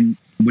 and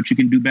what you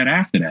can do better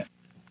after that.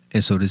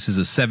 And so this is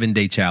a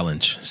 7-day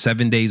challenge.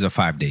 7 days or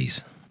 5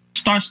 days?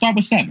 Start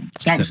with 7.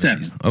 Start with 7.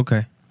 Days.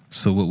 Okay.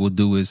 So what we'll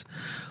do is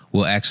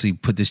we'll actually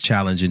put this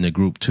challenge in the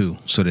group too,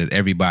 so that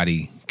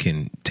everybody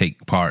can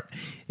take part.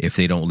 If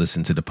they don't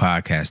listen to the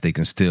podcast, they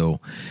can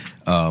still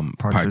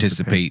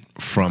participate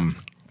from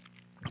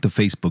the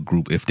Facebook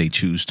group if they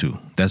choose to.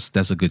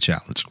 That's a good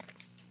challenge.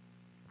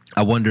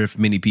 I wonder if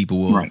many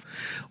people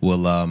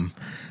will.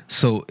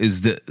 So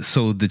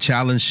the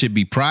challenge should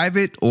be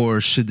private, or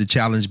should the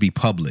challenge be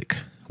public?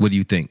 What do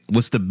you think?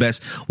 What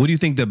do you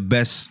think the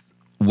best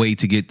way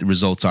to get the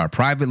results are,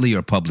 privately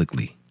or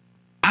publicly?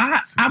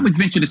 I would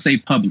venture to say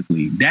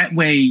publicly. That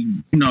way, you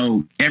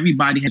know,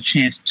 everybody has a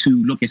chance to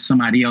look at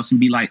somebody else and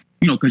be like,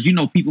 you know, because, you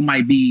know, people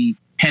might be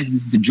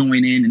hesitant to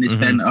join in and this,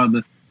 that, and the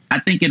other. I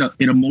think it'll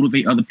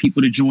motivate other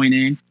people to join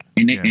in,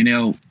 and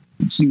they'll,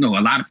 you know,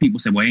 a lot of people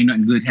say, well, ain't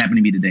nothing good happened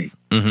to me today.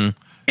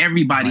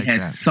 Everybody like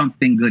has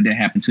something good that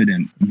happened to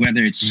them,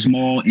 whether it's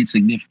small,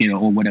 insignificant,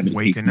 or whatever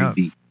the case may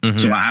be.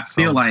 So I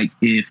feel like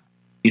if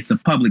it's a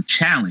public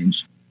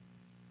challenge,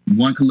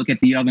 one could look at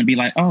the other and be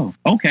like, oh,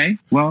 okay,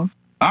 well,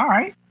 all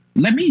right,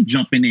 let me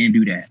jump in there and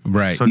do that.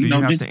 Right. So do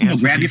you have to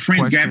answer grab your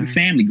friends, questions? grab your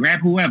family, grab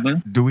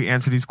whoever. Do we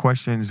answer these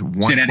questions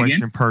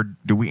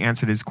do we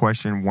answer this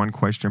question 1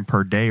 question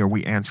per day, or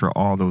we answer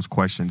all those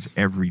questions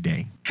every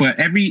day? For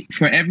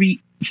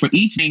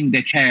each thing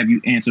that you have, you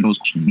answer those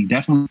questions. You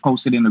definitely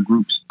post it in the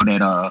groups so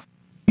that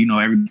you know,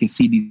 everybody can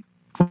see these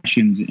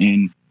questions,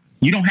 and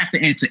you don't have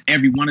to answer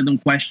every one of them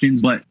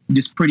questions, but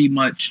just pretty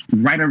much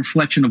write a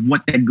reflection of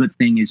what that good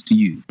thing is to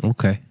you.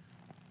 Okay.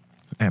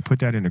 And put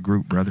that in the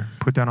group, brother.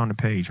 Put that on the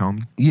page,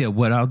 homie. Yeah,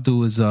 what I'll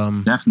do is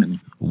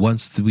definitely,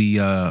 once we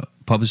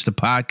publish the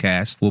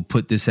podcast, we'll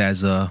put this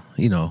as a,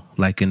 you know,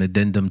 like an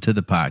addendum to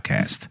the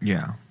podcast.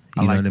 Yeah.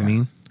 You know what I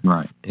mean?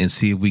 Right. And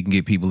see if we can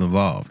get people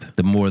involved.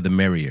 The more the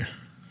merrier.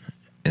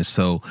 And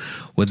so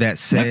with that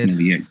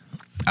said,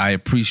 I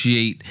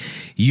appreciate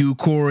you,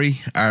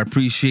 Corey. I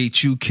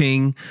appreciate you,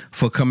 King,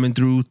 for coming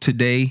through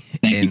today.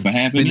 Thank you for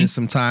having spending me.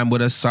 some time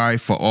with us. Sorry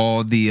for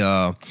all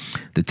the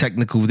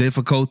technical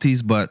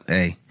difficulties, but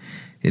hey,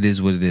 it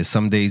is what it is.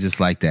 Some days it's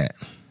like that.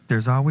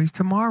 There's always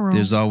tomorrow.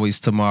 There's always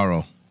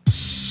tomorrow.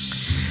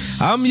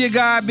 I'm your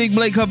guy, Big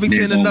Blake Huffington.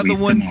 There's another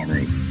one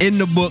tomorrow. In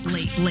the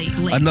books.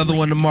 Another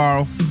one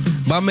tomorrow.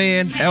 My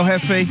man, El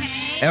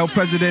Jefe, El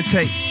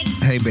Presidente.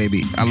 Hey,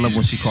 baby. I love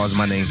when she calls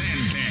my name.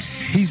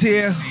 He's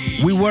here.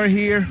 We were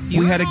here.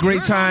 We had a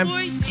great time.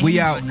 We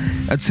out.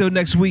 Until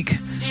next week,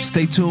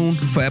 stay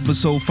tuned for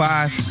episode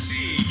 5.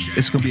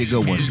 It's going to be a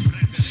good one.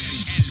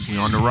 We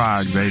on the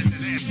rise, baby.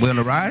 We on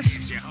the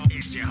rise?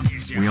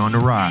 We on the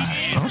rise.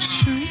 Oh,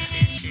 shoot.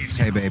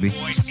 Hey, baby.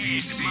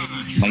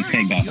 Like,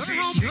 hey, guys.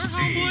 Your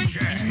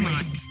homeboy and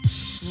mine.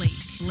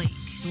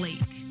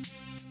 Blake.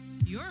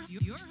 Your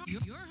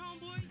home.